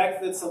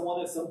suspect that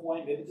someone at some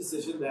point made a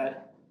decision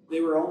that they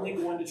were only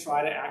going to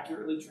try to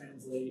accurately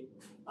translate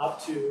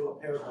up to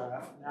a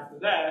paragraph. And after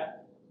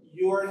that,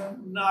 you're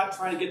not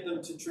trying to get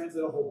them to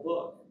translate a whole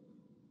book.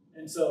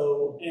 And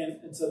so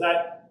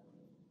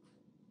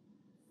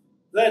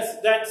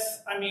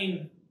that's I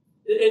mean,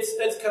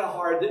 that's kind of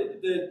hard.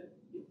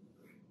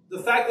 The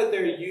fact that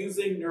they're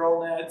using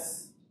neural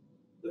nets,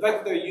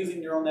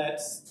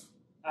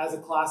 as a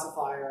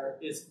classifier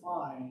is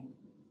fine,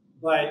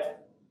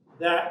 but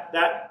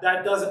that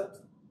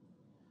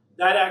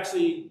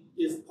actually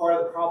is part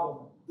of the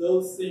problem.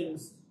 Those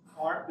things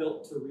aren't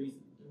built to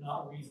reason. They're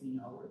not reasoning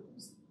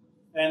algorithms,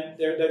 and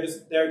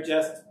they're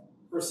just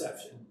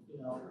perception.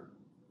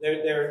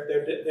 They're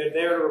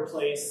there to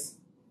replace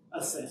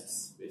a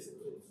sense,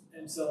 basically,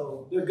 and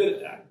so they're good at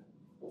that.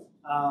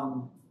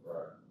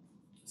 Right.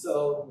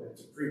 So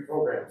it's a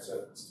pre-programmed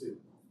sentence too.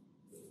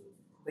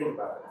 Think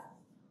about it.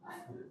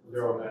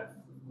 They're on that.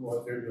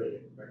 What they're doing,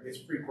 like it's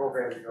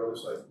pre-programmed to go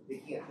this way. They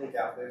can't think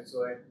out this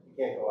way.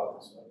 They can't go out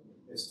this way.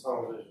 It's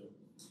tunnel vision.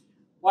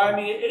 Well, I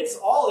mean, it's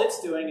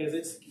doing is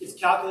it's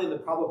calculating the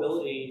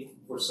probability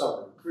For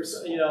something.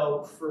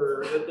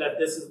 for that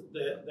this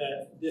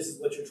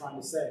is what you're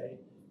trying to say.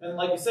 And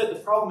like you said, the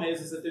problem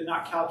is that they're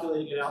not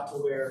calculating it out to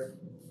where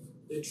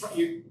they're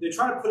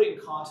trying to put it in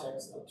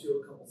context up to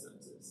a couple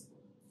sentences.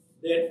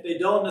 They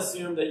don't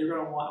assume that you're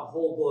going to want a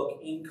whole book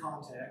in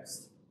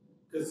context,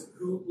 because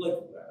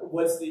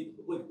what's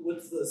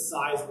the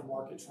size of the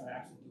market trying to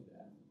actually do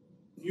that?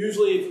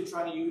 Usually, if you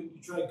try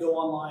to go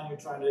online, you're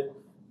trying to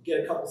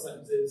get a couple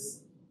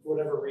sentences for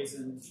whatever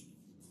reason.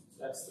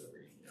 That's the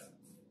reason. Yeah.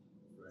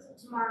 Right.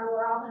 So tomorrow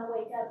we're all going to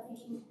wake up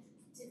thinking,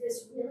 did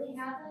this really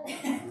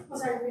happen?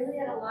 Was I really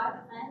at a live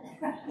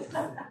event?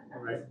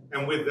 All right.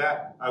 And with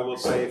that, I will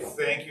say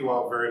thank you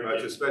all very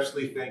much,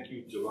 especially thank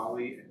you,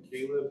 Jalali and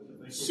Caleb.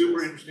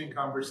 Super interesting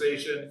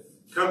conversation.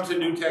 Come to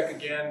New Tech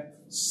again,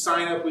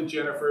 sign up with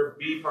Jennifer,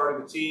 be part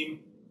of the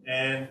team,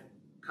 and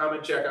come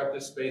and check out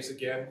this space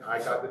again. I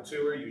got the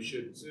tour, you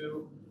should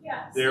too.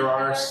 Yeah, there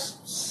are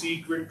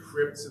secret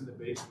crypts in the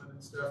basement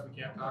and stuff we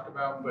can't talk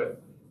about,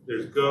 but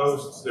there's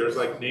ghosts, there's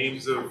like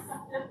names of,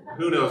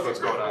 who knows what's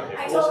going on here.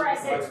 I told her, I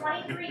said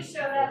 23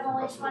 showed up,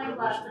 only 20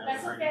 left, but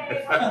that's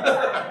okay. We're not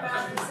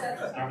talking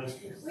about it,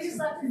 so we just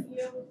left a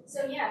few.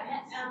 So yeah,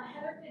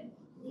 Heather could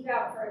leave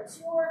out for a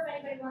tour if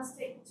anybody wants to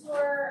take the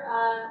tour.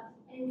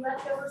 Any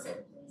leftovers,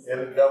 please.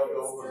 Any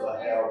leftovers,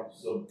 I have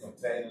some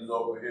containers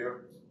over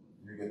here.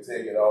 You can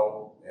take it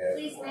all. And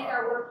please make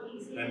our work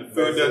easy. And the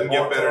food doesn't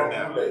get better than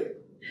that.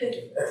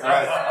 All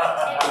right.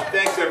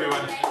 Thanks,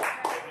 everyone.